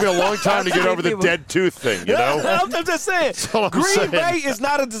 Took me a long time to get over the dead tooth thing. You know, I'm just saying. Green Bay is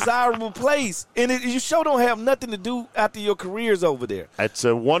not a desirable place, and you sure don't have nothing to do after your careers over there. It's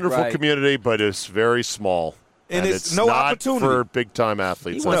a wonderful community, but it's very small, and it's no not opportunity for big time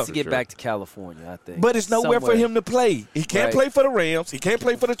athletes. He wants to get back to California, I think. But it's nowhere for him to play. He can't play for the Rams. He can't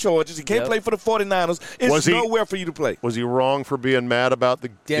play for the Chargers. He can't play for the 49ers. It's nowhere for you to play. Was he wrong for being mad about the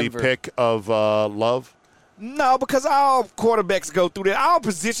pick of Love? No, because all quarterbacks go through that. All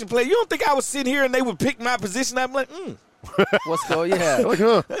position play. You don't think I was sitting here and they would pick my position? I'm like, What's going on? Yeah. Like,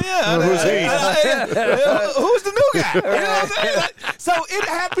 huh? Who's he? Who's the new guy? You know what I'm saying? So it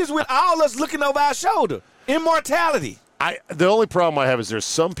happens with all us looking over our shoulder. Immortality. The only problem I have is there's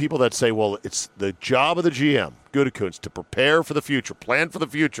some people that say, well, it's the job of the GM, Gutekunst, to prepare for the future, plan for the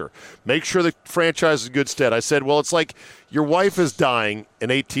future, make sure the franchise is in good stead. I said, well, it's like your wife is dying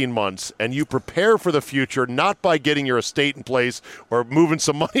in 18 months, and you prepare for the future not by getting your estate in place or moving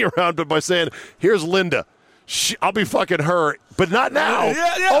some money around, but by saying, here's Linda. I'll be fucking her, but not now.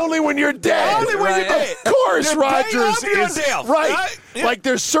 Yeah. Only when you're dead. Only when you're dead. Of course, Rodgers is death, right. Yeah. Like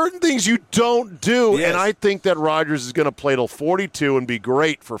there's certain things you don't do, and I think that Rodgers is going to play till 42 and be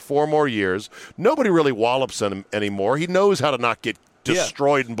great for 4 more years. Nobody really wallops him anymore. He knows how to not get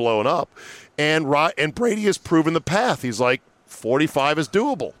destroyed and blown up, and Brady has proven the path. He's like 45 is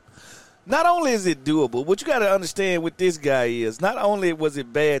doable. Not only is it doable, what you got to understand with this guy is not only was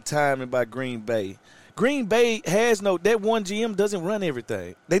it bad timing by Green Bay. Green Bay has that one GM doesn't run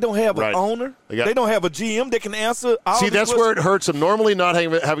everything. They don't have an owner. They don't have a GM that can answer all See, that's where it hurts them. Normally not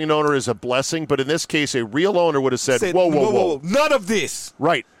having an owner is a blessing, but in this case, a real owner would have said, whoa. None of this.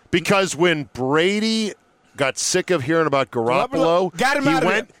 Right. Because when Brady got sick of hearing about Garoppolo, got him out of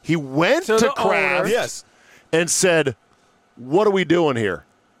there. He went to Kraft and said, what are we doing here?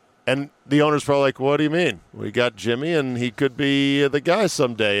 And the owner's probably like, what do you mean? We got Jimmy, and he could be the guy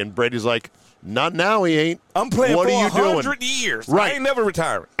someday. And Brady's like, not now, he ain't. I'm playing what for are you 100 doing? years. Right. I ain't never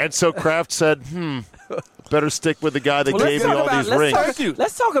retiring. And so Kraft said, better stick with the guy that gave me all these rings.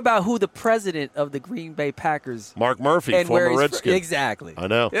 Let's talk about who the president of the Green Bay Packers. Mark Murphy, former Redskin. Exactly. I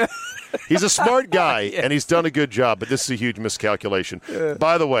know. He's a smart guy, and he's done a good job, but this is a huge miscalculation.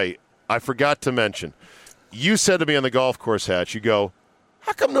 By the way, I forgot to mention, you said to me on the golf course, Hatch, you go,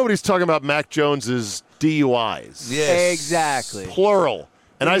 how come nobody's talking about Mac Jones's DUIs? Yes. Exactly. Plural.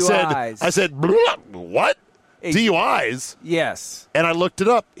 And DUIs. I said, what? DUIs? Yes. And I looked it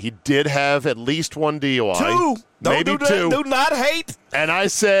up. He did have at least one DUI. Two. Maybe two. Do not hate. And I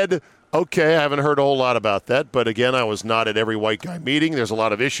said, Okay, I haven't heard a whole lot about that, but again, I was not at every white guy meeting. There's a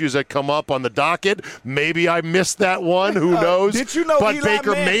lot of issues that come up on the docket. Maybe I missed that one. Who knows? Did you know But Eli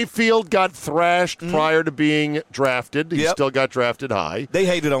Baker Manning Mayfield got thrashed prior to being drafted. He still got drafted high. They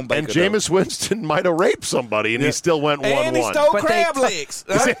hated on Baker. And Jameis Winston might have raped somebody, and he still went 1-1. And he stole crab legs.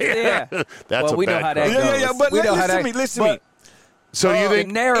 Yeah. That's we know how that goes. Yeah, but listen to me. So you think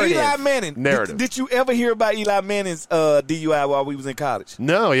narrative. Eli Manning? Narrative. Did you ever hear about Eli Manning's DUI while we was in college?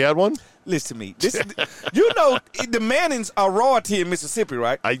 No, he had one? Listen to me. You know the Mannings are royalty in Mississippi,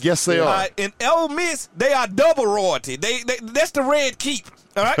 right? I guess they are. In Ole Miss, they are double royalty. That's the red keep.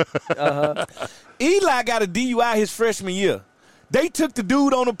 All right. Eli got a DUI his freshman year. They took the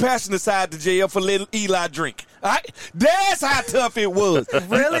dude on the passenger side to jail for letting Eli drink. All right? That's how tough it was.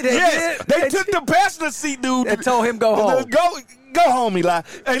 Really? They took the passenger seat dude and told him go home. Go home, Eli.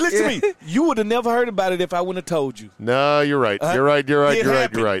 Hey, listen to me. You would have never heard about it if I wouldn't have told you. No, you're right. You're right.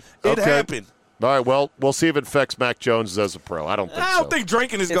 It happened. All right, well, we'll see if it affects Mac Jones as a pro. I don't think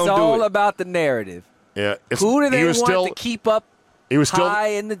drinking is going to do it. It's all about the narrative. Yeah. Who do they want to keep up high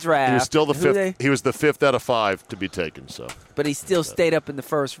in the draft? He was still the fifth. He was the 5th out of 5 to be taken. So, but he still stayed up in the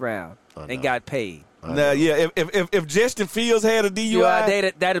first round and got paid. Now, yeah, if Justin Fields had a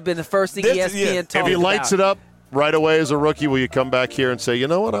DUI, that'd have been the first thing ESPN talked about. If he lights it up right away as a rookie, will you come back here and say, you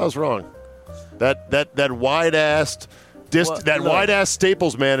know what, I was wrong? That wide-assed wide-ass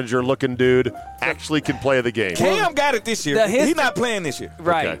Staples manager looking dude actually can play the game. Cam got it this year. He's not playing this year.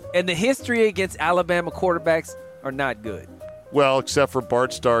 Right. Okay. And the history against Alabama quarterbacks are not good. Well, except for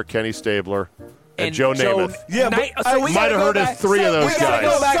Bart Starr, Kenny Stabler, and Joe Namath. Yeah, so we might have heard of 3 of those guys.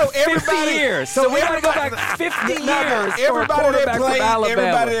 Go back 50 years. So we got to go back 50 years. Everybody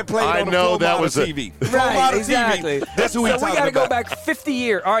that played I on the know that was TV. Right, exactly. That's who we So we got to go back 50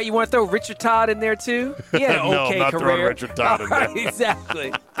 years. All right, you want to throw Richard Todd in there too? He had an okay not career. Throwing Richard Todd in there.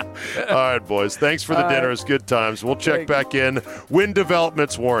 Exactly. All right, boys. Thanks for the dinner. It's good times. We'll check back in when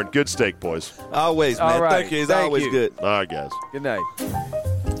developments warrant. Good steak, boys. Always, man. All right. Thank you. It's always good. All right, guys. Good night.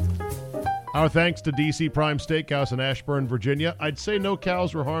 Our thanks to DC Prime Steakhouse in Ashburn, Virginia. I'd say no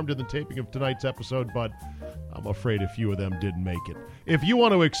cows were harmed in the taping of tonight's episode, but I'm afraid a few of them didn't make it. If you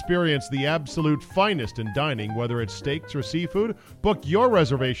want to experience the absolute finest in dining, whether it's steaks or seafood, book your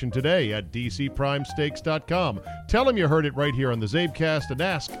reservation today at dcprimesteaks.com. Tell them you heard it right here on the Zabecast and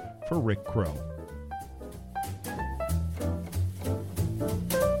ask for Rick Crow.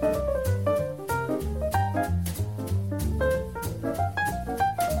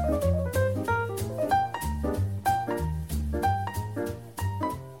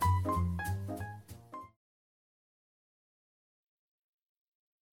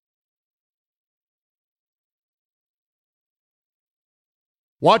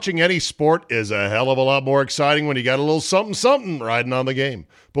 Watching any sport is a hell of a lot more exciting when you got a little something riding on the game.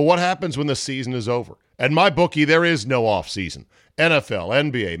 But what happens when the season is over? At MyBookie, there is no off season. NFL,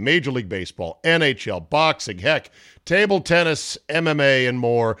 NBA, Major League Baseball, NHL, boxing, heck, table tennis, MMA, and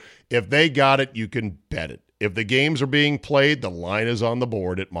more. If they got it, you can bet it. If the games are being played, the line is on the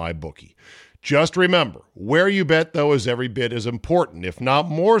board at MyBookie. Just remember, where you bet, though, is every bit as important, if not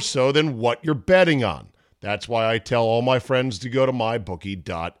more so than what you're betting on. That's why I tell all my friends to go to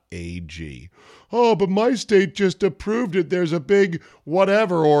mybookie.ag. Oh, but my state just approved it. There's a big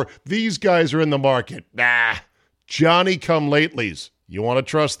whatever, or these guys are in the market. Nah, Johnny-come-latelys. You want to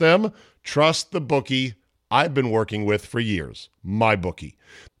trust them? Trust the bookie I've been working with for years, MyBookie.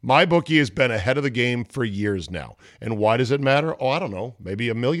 MyBookie has been ahead of the game for years now. And why does it matter? Oh, I don't know, maybe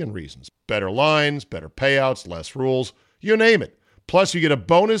a million reasons. Better lines, better payouts, less rules, you name it. Plus, you get a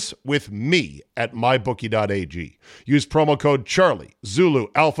bonus with me at mybookie.ag. Use promo code Charlie, Zulu,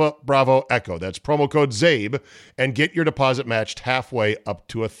 Alpha, Bravo, Echo. That's promo code ZABE, and get your deposit matched halfway up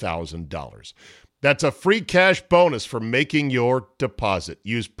to $1,000. That's a free cash bonus for making your deposit.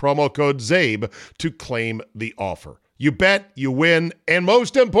 Use promo code ZABE to claim the offer. You bet, you win, and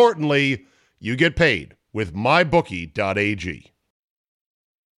most importantly, you get paid with mybookie.ag.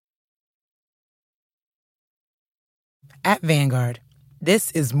 At Vanguard,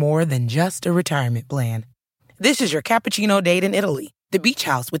 this is more than just a retirement plan. This is your cappuccino date in Italy, the beach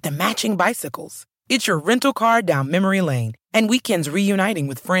house with the matching bicycles. It's your rental car down memory lane, and weekends reuniting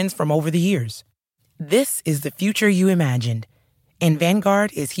with friends from over the years. This is the future you imagined, and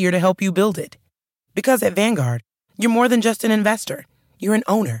Vanguard is here to help you build it. Because at Vanguard, you're more than just an investor. You're an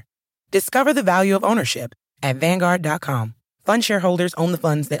owner. Discover the value of ownership at Vanguard.com. Fund shareholders own the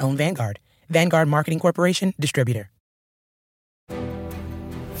funds that own Vanguard. Vanguard Marketing Corporation, distributor.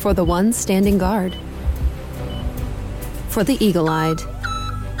 For the ones standing guard. For the eagle-eyed.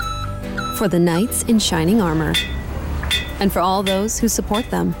 For the knights in shining armor. And for all those who support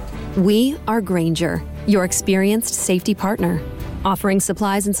them. We are Grainger, your experienced safety partner, offering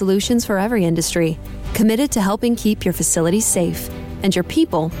supplies and solutions for every industry, committed to helping keep your facilities safe and your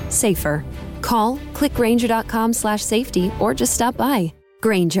people safer. Call, clickgrainger.com/safety, or just stop by.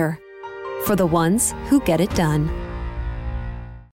 Grainger, for the ones who get it done.